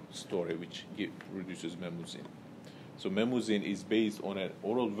new story which reduces Memuzin. So Memuzin is based on an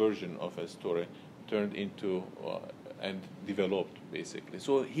oral version of a story turned into and developed, basically.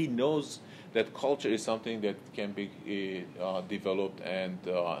 So he knows that culture is something that can be developed and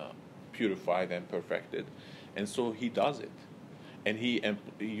purified and perfected, and so he does it, and he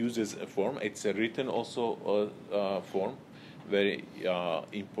uses a form. It's a written also form, very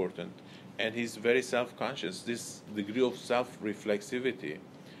important, and he's very self-conscious. This degree of self-reflexivity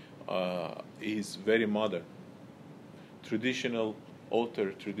is very modern. Traditional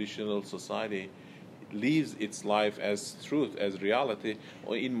author, traditional society lives its life as truth, as reality.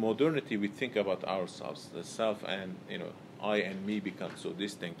 Or in modernity, we think about ourselves. The self and I and me become so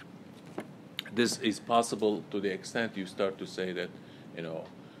distinct. This is possible to the extent you start to say that,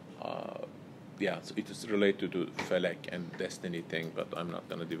 so it is related to Felek and destiny thing, but I'm not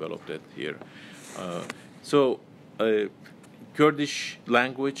going to develop that here. Kurdish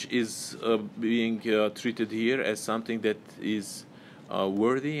language is being treated here as something that is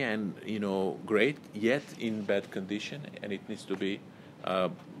worthy and great, yet in bad condition, and it needs to be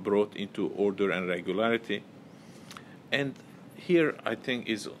brought into order and regularity. And here, I think,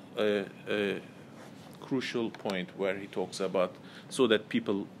 is a crucial point where he talks about, so that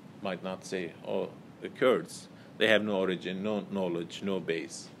people might not say, "Oh, the Kurds, they have no origin, no knowledge, no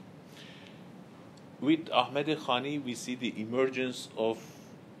base." With Ehmedê Xanî, we see the emergence of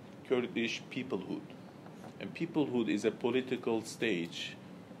Kurdish peoplehood. And peoplehood is a political stage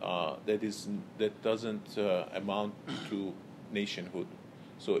that doesn't amount to nationhood.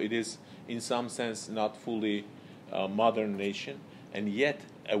 So it is, in some sense, not fully a modern nation, and yet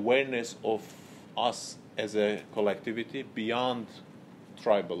awareness of us as a collectivity beyond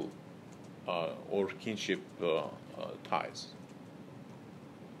tribal or kinship ties.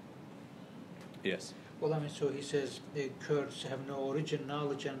 Yes. Well, so he says the Kurds have no origin,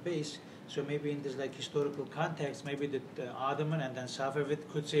 knowledge, and base. So maybe in this historical context, maybe the Ottoman and then Safavid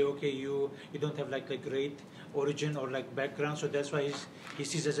could say, okay, you don't have great origin or background, so that's why he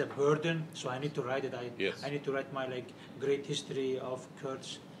sees as a burden. So I need to write it. I need to write my great history of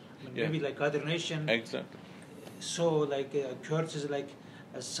Kurds. Maybe other nation. Exactly. So Kurds is a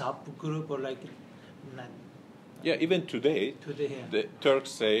subgroup or Yeah, even today, yeah. The Turks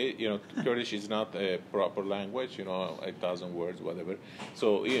say, Kurdish is not a proper language, 1,000 words, whatever.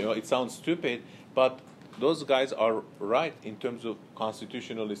 So, it sounds stupid, but those guys are right in terms of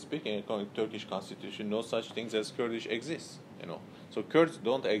constitutionally speaking, according to Turkish constitution, no such things as Kurdish exists, So Kurds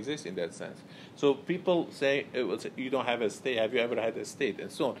don't exist in that sense. So people say, you don't have a state, have you ever had a state,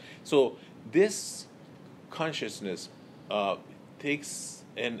 and so on. So this consciousness takes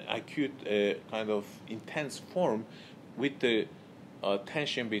an acute kind of intense form with the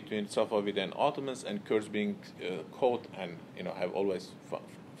tension between Safavid and Ottomans, and Kurds being caught and have always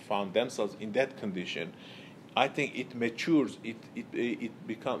found themselves in that condition. I think it matures, it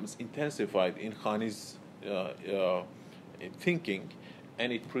becomes intensified in Khani's thinking,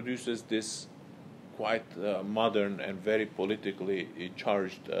 and it produces this quite modern and very politically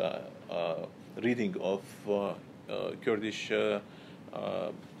charged reading of Kurdish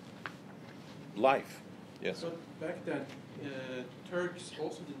life. Yes. But back then, Turks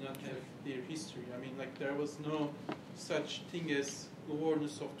also did not have their history. There was no such thing as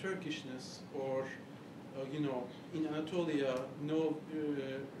awareness of Turkishness, or in Anatolia, no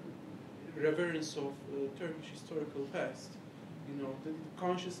reverence of Turkish historical past. The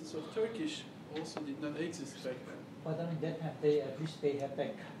consciousness of Turkish also did not exist back then. But that time at least they had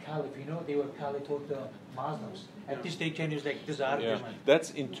caliph, they were caliph taught the Muslims. At least they can use this argument. Yeah. That's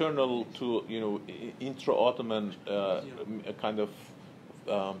internal to intra-Ottoman kind of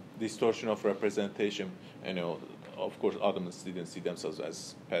distortion of representation. Of course, Ottomans didn't see themselves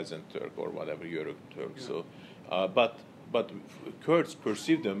as peasant Turk or whatever Euro Turk. Yeah. So, but Kurds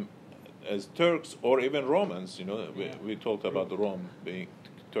perceive them as Turks or even Romans. We talked about the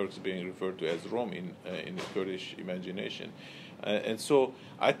Turks being referred to as Rom in the Kurdish imagination. And so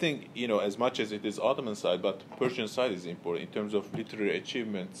I think, as much as it is Ottoman side, but Persian side is important in terms of literary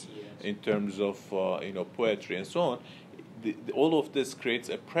achievements, in terms of, poetry and so on. All of this creates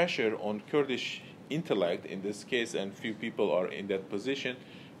a pressure on Kurdish intellect in this case, and few people are in that position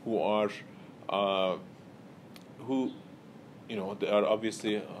who are, they are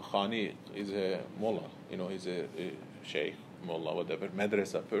obviously, Khani is a mullah, he's a sheikh, mullah, whatever,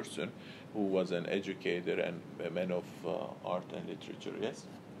 madrasa person who was an educator and a man of art and literature. Yes,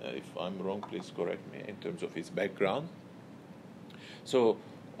 if I'm wrong, please correct me in terms of his background. So,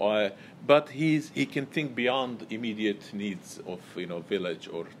 but he can think beyond immediate needs of village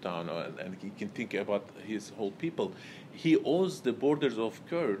or town, and he can think about his whole people. He owes the borders of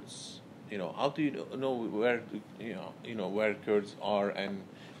Kurds. How do you know where where Kurds are and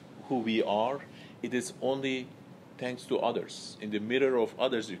who we are? It is only thanks to others. In the mirror of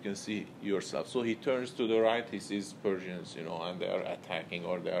others, you can see yourself. So he turns to the right, he sees Persians, and they are attacking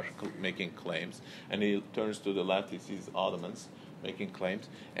or they are making claims. And he turns to the left, he sees Ottomans making claims.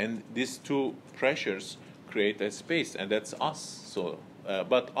 And these two pressures create a space, and that's us. So,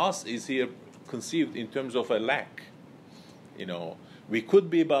 but us is here conceived in terms of a lack. We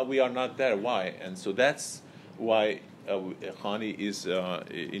could be, but we are not there. Why? And so that's why Xanî is,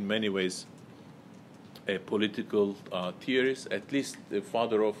 in many ways, a political theorist, at least the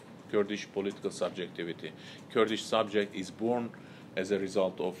father of Kurdish political subjectivity. Kurdish subject is born as a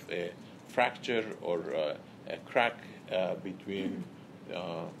result of a fracture or a crack between,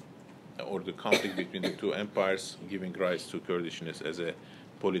 or the conflict between the two empires, giving rise to Kurdishness as a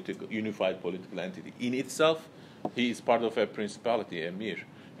unified political entity. In itself, he is part of a principality, a mir,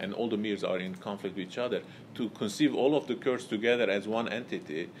 and all the mirs are in conflict with each other. To conceive all of the Kurds together as one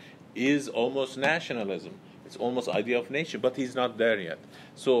entity is almost nationalism. It's almost idea of nation, but he's not there yet.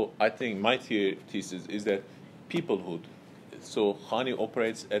 So I think my thesis is that peoplehood. So Xanî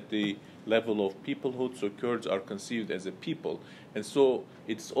operates at the level of peoplehood, so Kurds are conceived as a people. And so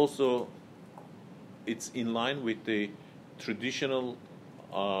it's in line with the traditional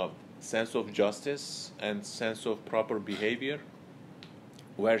sense of justice and sense of proper behavior,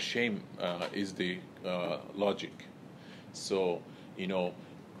 where shame is the logic. So,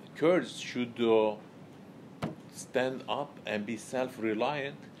 Kurds should stand up and be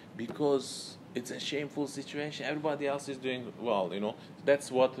self-reliant because it's a shameful situation. Everybody else is doing well,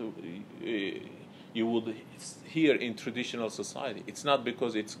 That's what you would hear in traditional society. It's not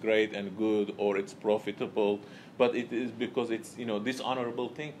because it's great and good or it's profitable, but it is because it's, dishonorable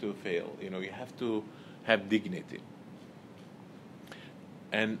thing to fail. You have to have dignity.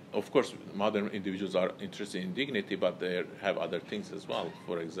 And of course, modern individuals are interested in dignity, but they have other things as well.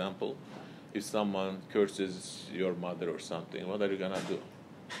 For example, if someone curses your mother or something, what are you gonna do?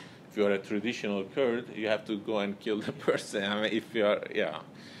 If you are a traditional Kurd, you have to go and kill the person. I mean, if you are,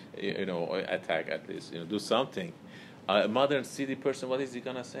 attack at least, do something. A modern city person, what is he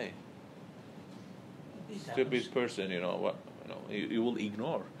gonna say? Stupid person, what? You will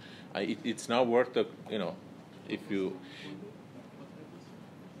ignore. It's not worth the, if you.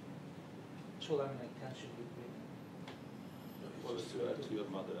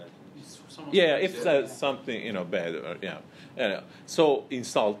 Yeah, if there's something bad, or, So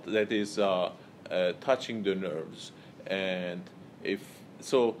insult that is touching the nerves, and if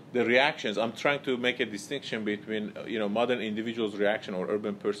so, the reactions. I'm trying to make a distinction between modern individual's reaction or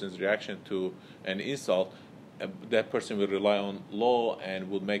urban person's reaction to an insult. That person will rely on law and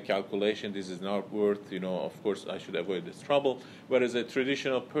will make calculation. This is not worth, of course, I should avoid this trouble. Whereas a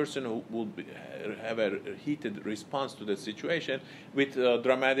traditional person who will have a heated response to the situation with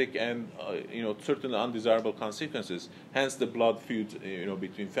dramatic and, certain undesirable consequences. Hence the blood feuds,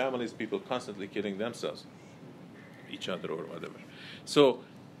 between families, people constantly killing themselves, each other or whatever. So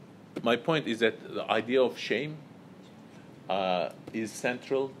my point is that the idea of shame is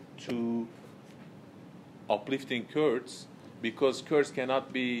central to uplifting Kurds, because Kurds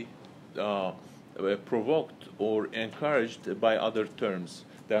cannot be provoked or encouraged by other terms.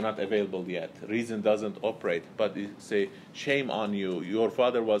 They are not available yet. Reason doesn't operate, but they say, shame on you. Your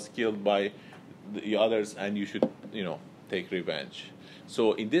father was killed by the others, and you should, take revenge.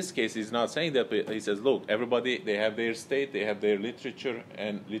 So in this case, he's not saying that, but he says, look, everybody, they have their state, they have their literature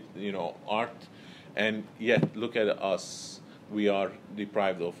and, art, and yet look at us. We are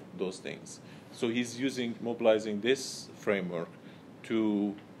deprived of those things. So he's mobilizing this framework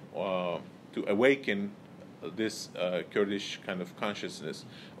to awaken this Kurdish kind of consciousness.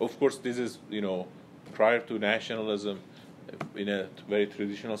 Of course, this is prior to nationalism in a very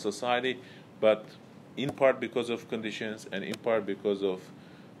traditional society, but in part because of conditions and in part because of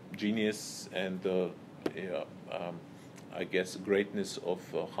genius and I guess greatness of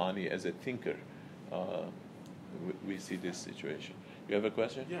Xanî as a thinker. We see this situation. You have a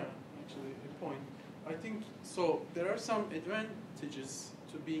question? Yeah. Actually, a point. I think so. There are some advantages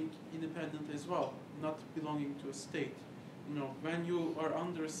to being independent as well, not belonging to a state. When you are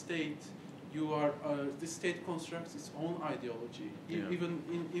under a state, you are the state constructs its own ideology, even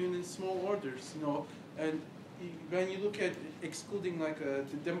in small orders. And when you look at excluding like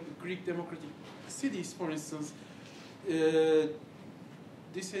the Greek democratic cities, for instance,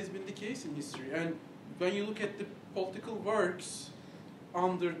 this has been the case in history. And when you look at the political works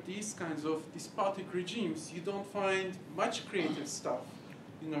under these kinds of despotic regimes, you don't find much creative stuff.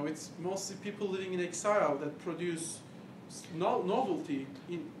 It's mostly people living in exile that produce novelty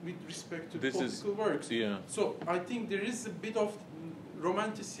with respect to political works. Yeah. So I think there is a bit of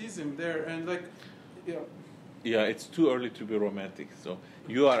romanticism there, and Yeah, it's too early to be romantic. So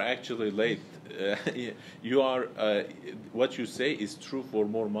you are actually late. You are what you say is true for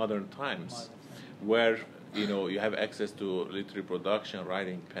more modern times, where you have access to literary production,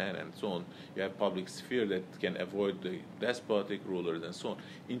 writing, pen, and so on. You have public sphere that can avoid the despotic rulers and so on.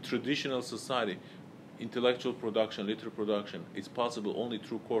 In traditional society, intellectual production, literary production is possible only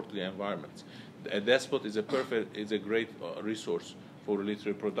through courtly environments. A despot is a great resource for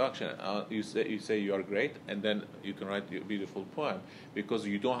literary production. You say you are great, and then you can write a beautiful poem because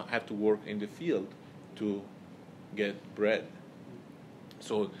you don't have to work in the field to get bread.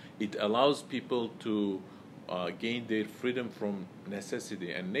 So it allows people to gain their freedom from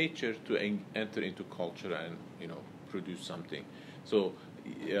necessity and nature to enter into culture and produce something. So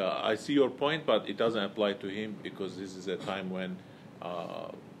I see your point, but it doesn't apply to him because this is a time when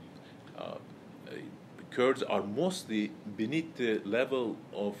Kurds are mostly beneath the level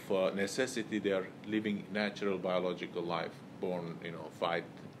of necessity. They are living natural biological life, born, fight,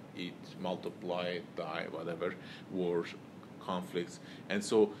 eat, multiply, die, whatever, wars, conflicts, and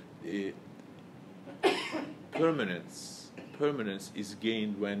so permanence is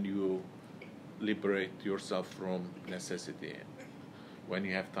gained when you liberate yourself from necessity, when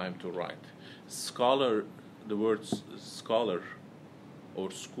you have time to write. Scholar, the word scholar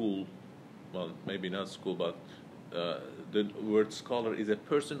or school, well, maybe not school, but the word scholar is a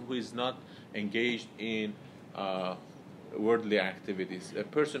person who is not engaged in worldly activities, a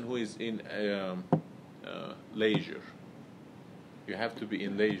person who is in leisure. You have to be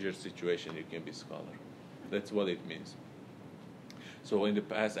in leisure situation, you can be scholar. That's what it means. So in the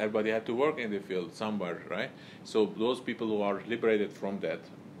past, everybody had to work in the field somewhere, right? So those people who are liberated from that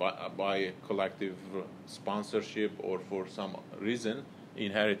by collective sponsorship or for some reason,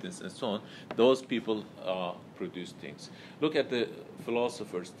 inheritance and so on, those people produce things. Look at the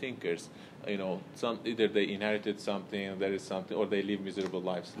philosophers, thinkers. Either they inherited something, there is something, or they live miserable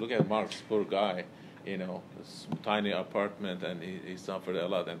lives. Look at Marx, poor guy. This tiny apartment, and he suffered a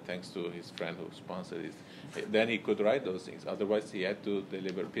lot, and thanks to his friend who sponsored it, then he could write those things. Otherwise, he had to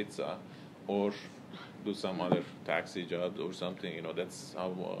deliver pizza or do some other taxi job or something. That's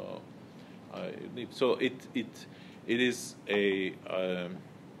how I live. So it is a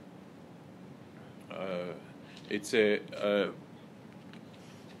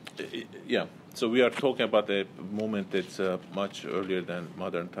yeah. So we are talking about a moment that's much earlier than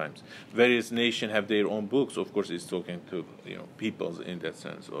modern times. Various nations have their own books. Of course, it's talking to peoples in that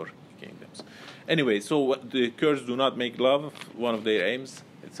sense, or kingdoms. Anyway, so the Kurds do not make love one of their aims.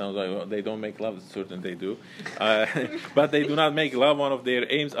 It sounds like they don't make love. Certainly they do, but they do not make love one of their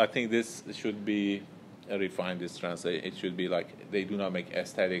aims. I think this should be refined. This translation. It should be like they do not make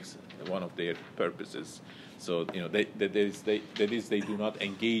aesthetics one of their purposes. So they do not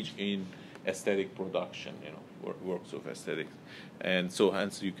engage in aesthetic production, works of aesthetics, and so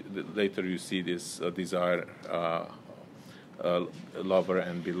hence later you see this desire, lover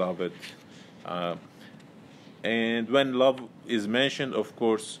and beloved, and when love is mentioned, of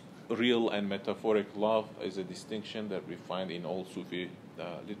course, real and metaphoric love is a distinction that we find in all Sufi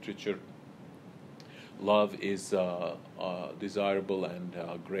literature. Love is desirable and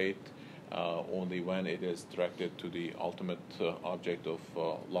great only when it is directed to the ultimate object of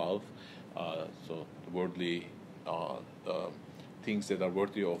love. So the worldly things that are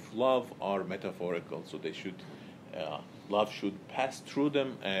worthy of love are metaphorical. So they should, love should pass through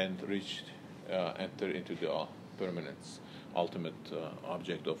them and enter into the permanence. Ultimate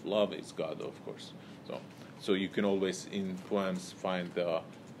object of love is God, of course. So you can always in poems find the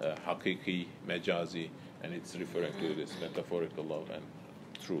hakiki, majazi, and it's referring to this metaphorical love and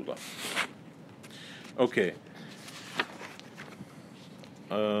true love. Okay.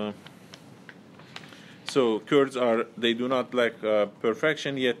 So Kurds they do not lack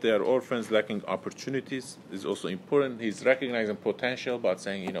perfection, yet they are orphans lacking opportunities. Is also important. He's recognizing potential, but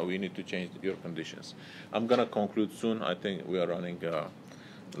saying, we need to change your conditions. I'm going to conclude soon. I think we are running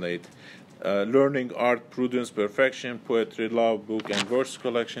late. Learning, art, prudence, perfection, poetry, love, book, and verse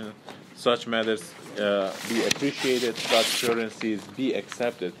collection. Such matters be appreciated, such currencies be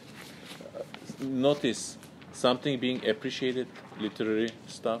accepted. Notice something being appreciated, literary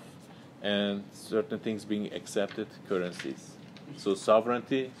stuff, and certain things being accepted, currencies. So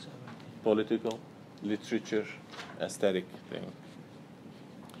sovereignty, political, literature, aesthetic thing.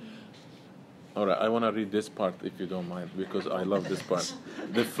 All right, I want to read this part, if you don't mind, because I love this part.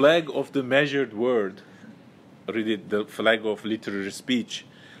 The flag of the measured word, read it, the flag of literary speech,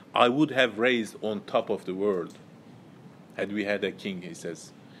 I would have raised on top of the world, had we had a king, he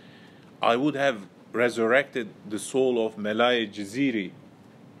says. I would have resurrected the soul of Melai Jaziri,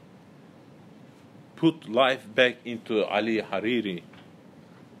 put life back into Ali Hariri.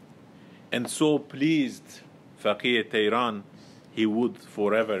 And so pleased Faqih Tehran, he would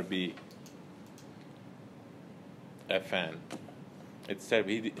forever be a fan. It's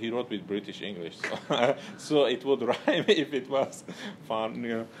terrible. He wrote with British English, so it would rhyme if it was fun.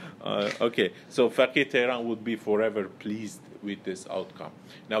 You know. Okay, so Faqih Tehran would be forever pleased with this outcome.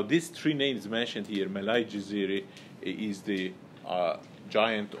 Now, these three names mentioned here, Malai Jaziri is the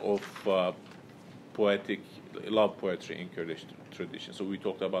giant of poetic love poetry in Kurdish tradition. So we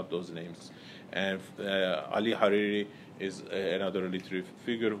talked about those names, and Ali Hariri is another literary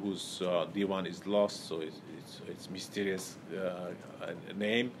figure whose diwan is lost, so it's mysterious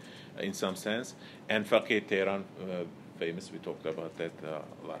name in some sense. And Faqih Tehran, famous. We talked about that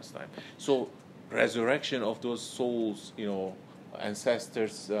last time. So resurrection of those souls, you know,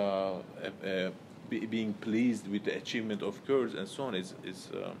 ancestors being pleased with the achievement of Kurds and so on is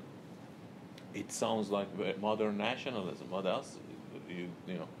it sounds like modern nationalism. What else? You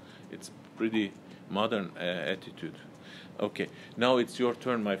know, it's pretty modern attitude. Okay, now it's your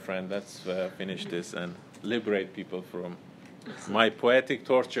turn, my friend. Let's finish this and liberate people from my poetic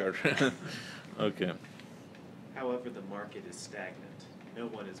torture. Okay. However, the market is stagnant. No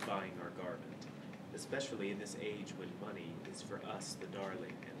one is buying our garment, especially in this age when money is for us the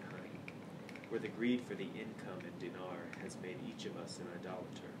darling and honey, where the greed for the income in dinar has made each of us an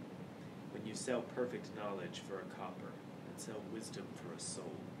idolater. When you sell perfect knowledge for a copper and sell wisdom for a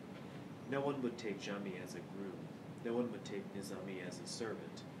soul, no one would take Jami as a groom, no one would take Nizami as a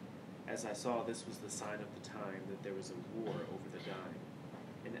servant. As I saw, this was the sign of the time that there was a war over the dime.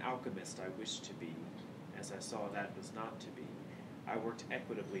 An alchemist I wished to be. As I saw that was not to be, I worked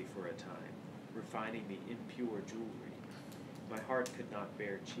equitably for a time, refining the impure jewelry. My heart could not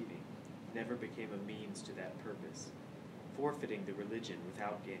bear cheating, never became a means to that purpose, forfeiting the religion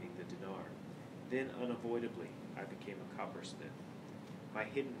without gaining the dinar. Then, unavoidably, I became a coppersmith. My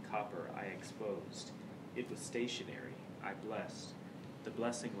hidden copper I exposed. It was stationary, I blessed. The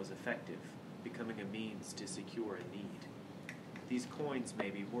blessing was effective, becoming a means to secure a need. These coins may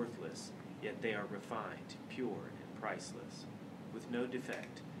be worthless, yet they are refined, pure, and priceless. With no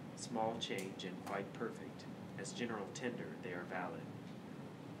defect, small change and quite perfect, as general tender they are valid.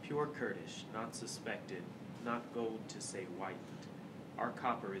 Pure Kurdish, not suspected, not gold to say whitened. Our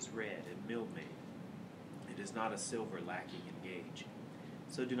copper is red and mill-made. It is not a silver lacking in gauge.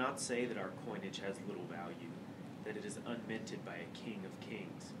 So do not say that our coinage has little value, that it is unminted by a king of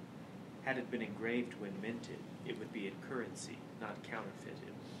kings. Had it been engraved when minted, it would be in currency, not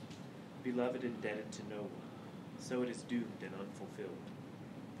counterfeited. Beloved indebted to no one, so it is doomed and unfulfilled.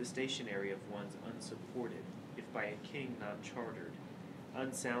 The stationery of one's unsupported, if by a king not chartered,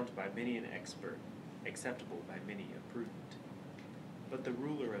 unsound by many an expert, acceptable by many a prudent. But the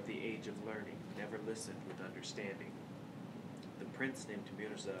ruler of the age of learning never listened with understanding. The prince named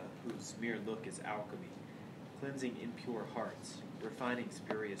Mirza, whose mere look is alchemy, cleansing impure hearts, refining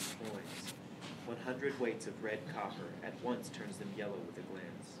spurious coins. 100 weights of red copper at once turns them yellow with a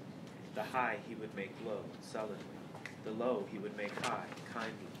glance. The high he would make low, sullenly. The low he would make high,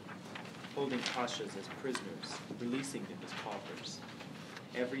 kindly. Holding pashas as prisoners, releasing them as paupers.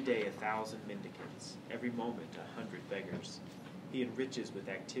 Every day 1,000 mendicants, every moment 100 beggars. He enriches with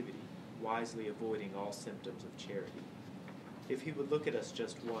activity, wisely avoiding all symptoms of charity. If he would look at us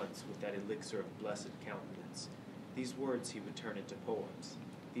just once with that elixir of blessed countenance, these words he would turn into poems,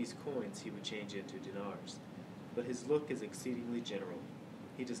 these coins he would change into dinars. But his look is exceedingly general.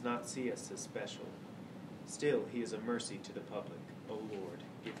 He does not see us as special. Still, he is a mercy to the public. O Lord,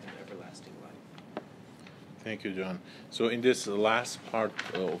 give him everlasting life. Thank you, John. So in this last part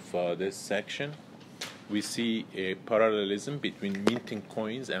of this section, we see a parallelism between minting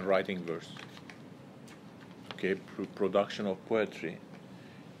coins and writing verse. Okay, production of poetry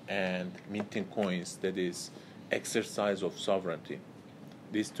and minting coins, that is exercise of sovereignty.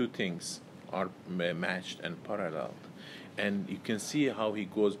 These two things are matched and paralleled. And you can see how he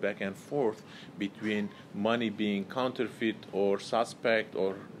goes back and forth between money being counterfeit or suspect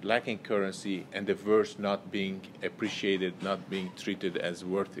or lacking currency and the verse not being appreciated, not being treated as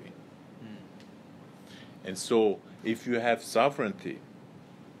worthy. And so if you have sovereignty,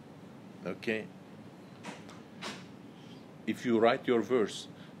 okay, if you write your verse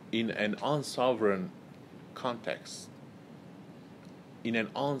in an unsovereign context, in an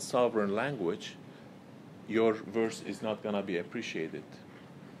unsovereign language, your verse is not going to be appreciated.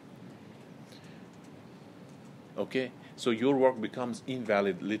 Okay? So your work becomes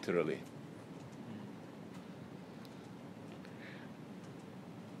invalid literally.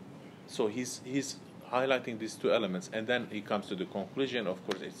 So he's highlighting these two elements, and then he comes to the conclusion. Of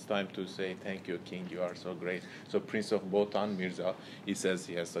course, it's time to say thank you, King. You are so great. So Prince of Bhutan, Mirza, he says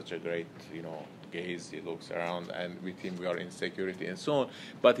he has such a great, gaze. He looks around, and with him we are in security and so on.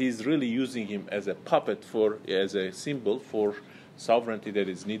 But he's really using him as a puppet as a symbol for sovereignty that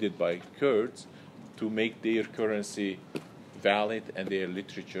is needed by Kurds to make their currency valid and their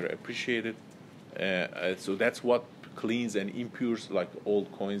literature appreciated. So that's what cleans and impures like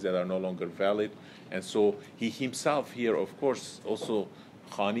old coins that are no longer valid. And so he himself here, of course, also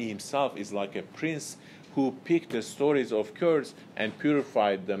Xanî himself is like a prince who picked the stories of Kurds and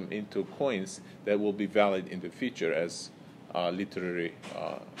purified them into coins that will be valid in the future as literary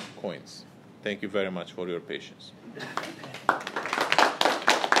coins. Thank you very much for your patience.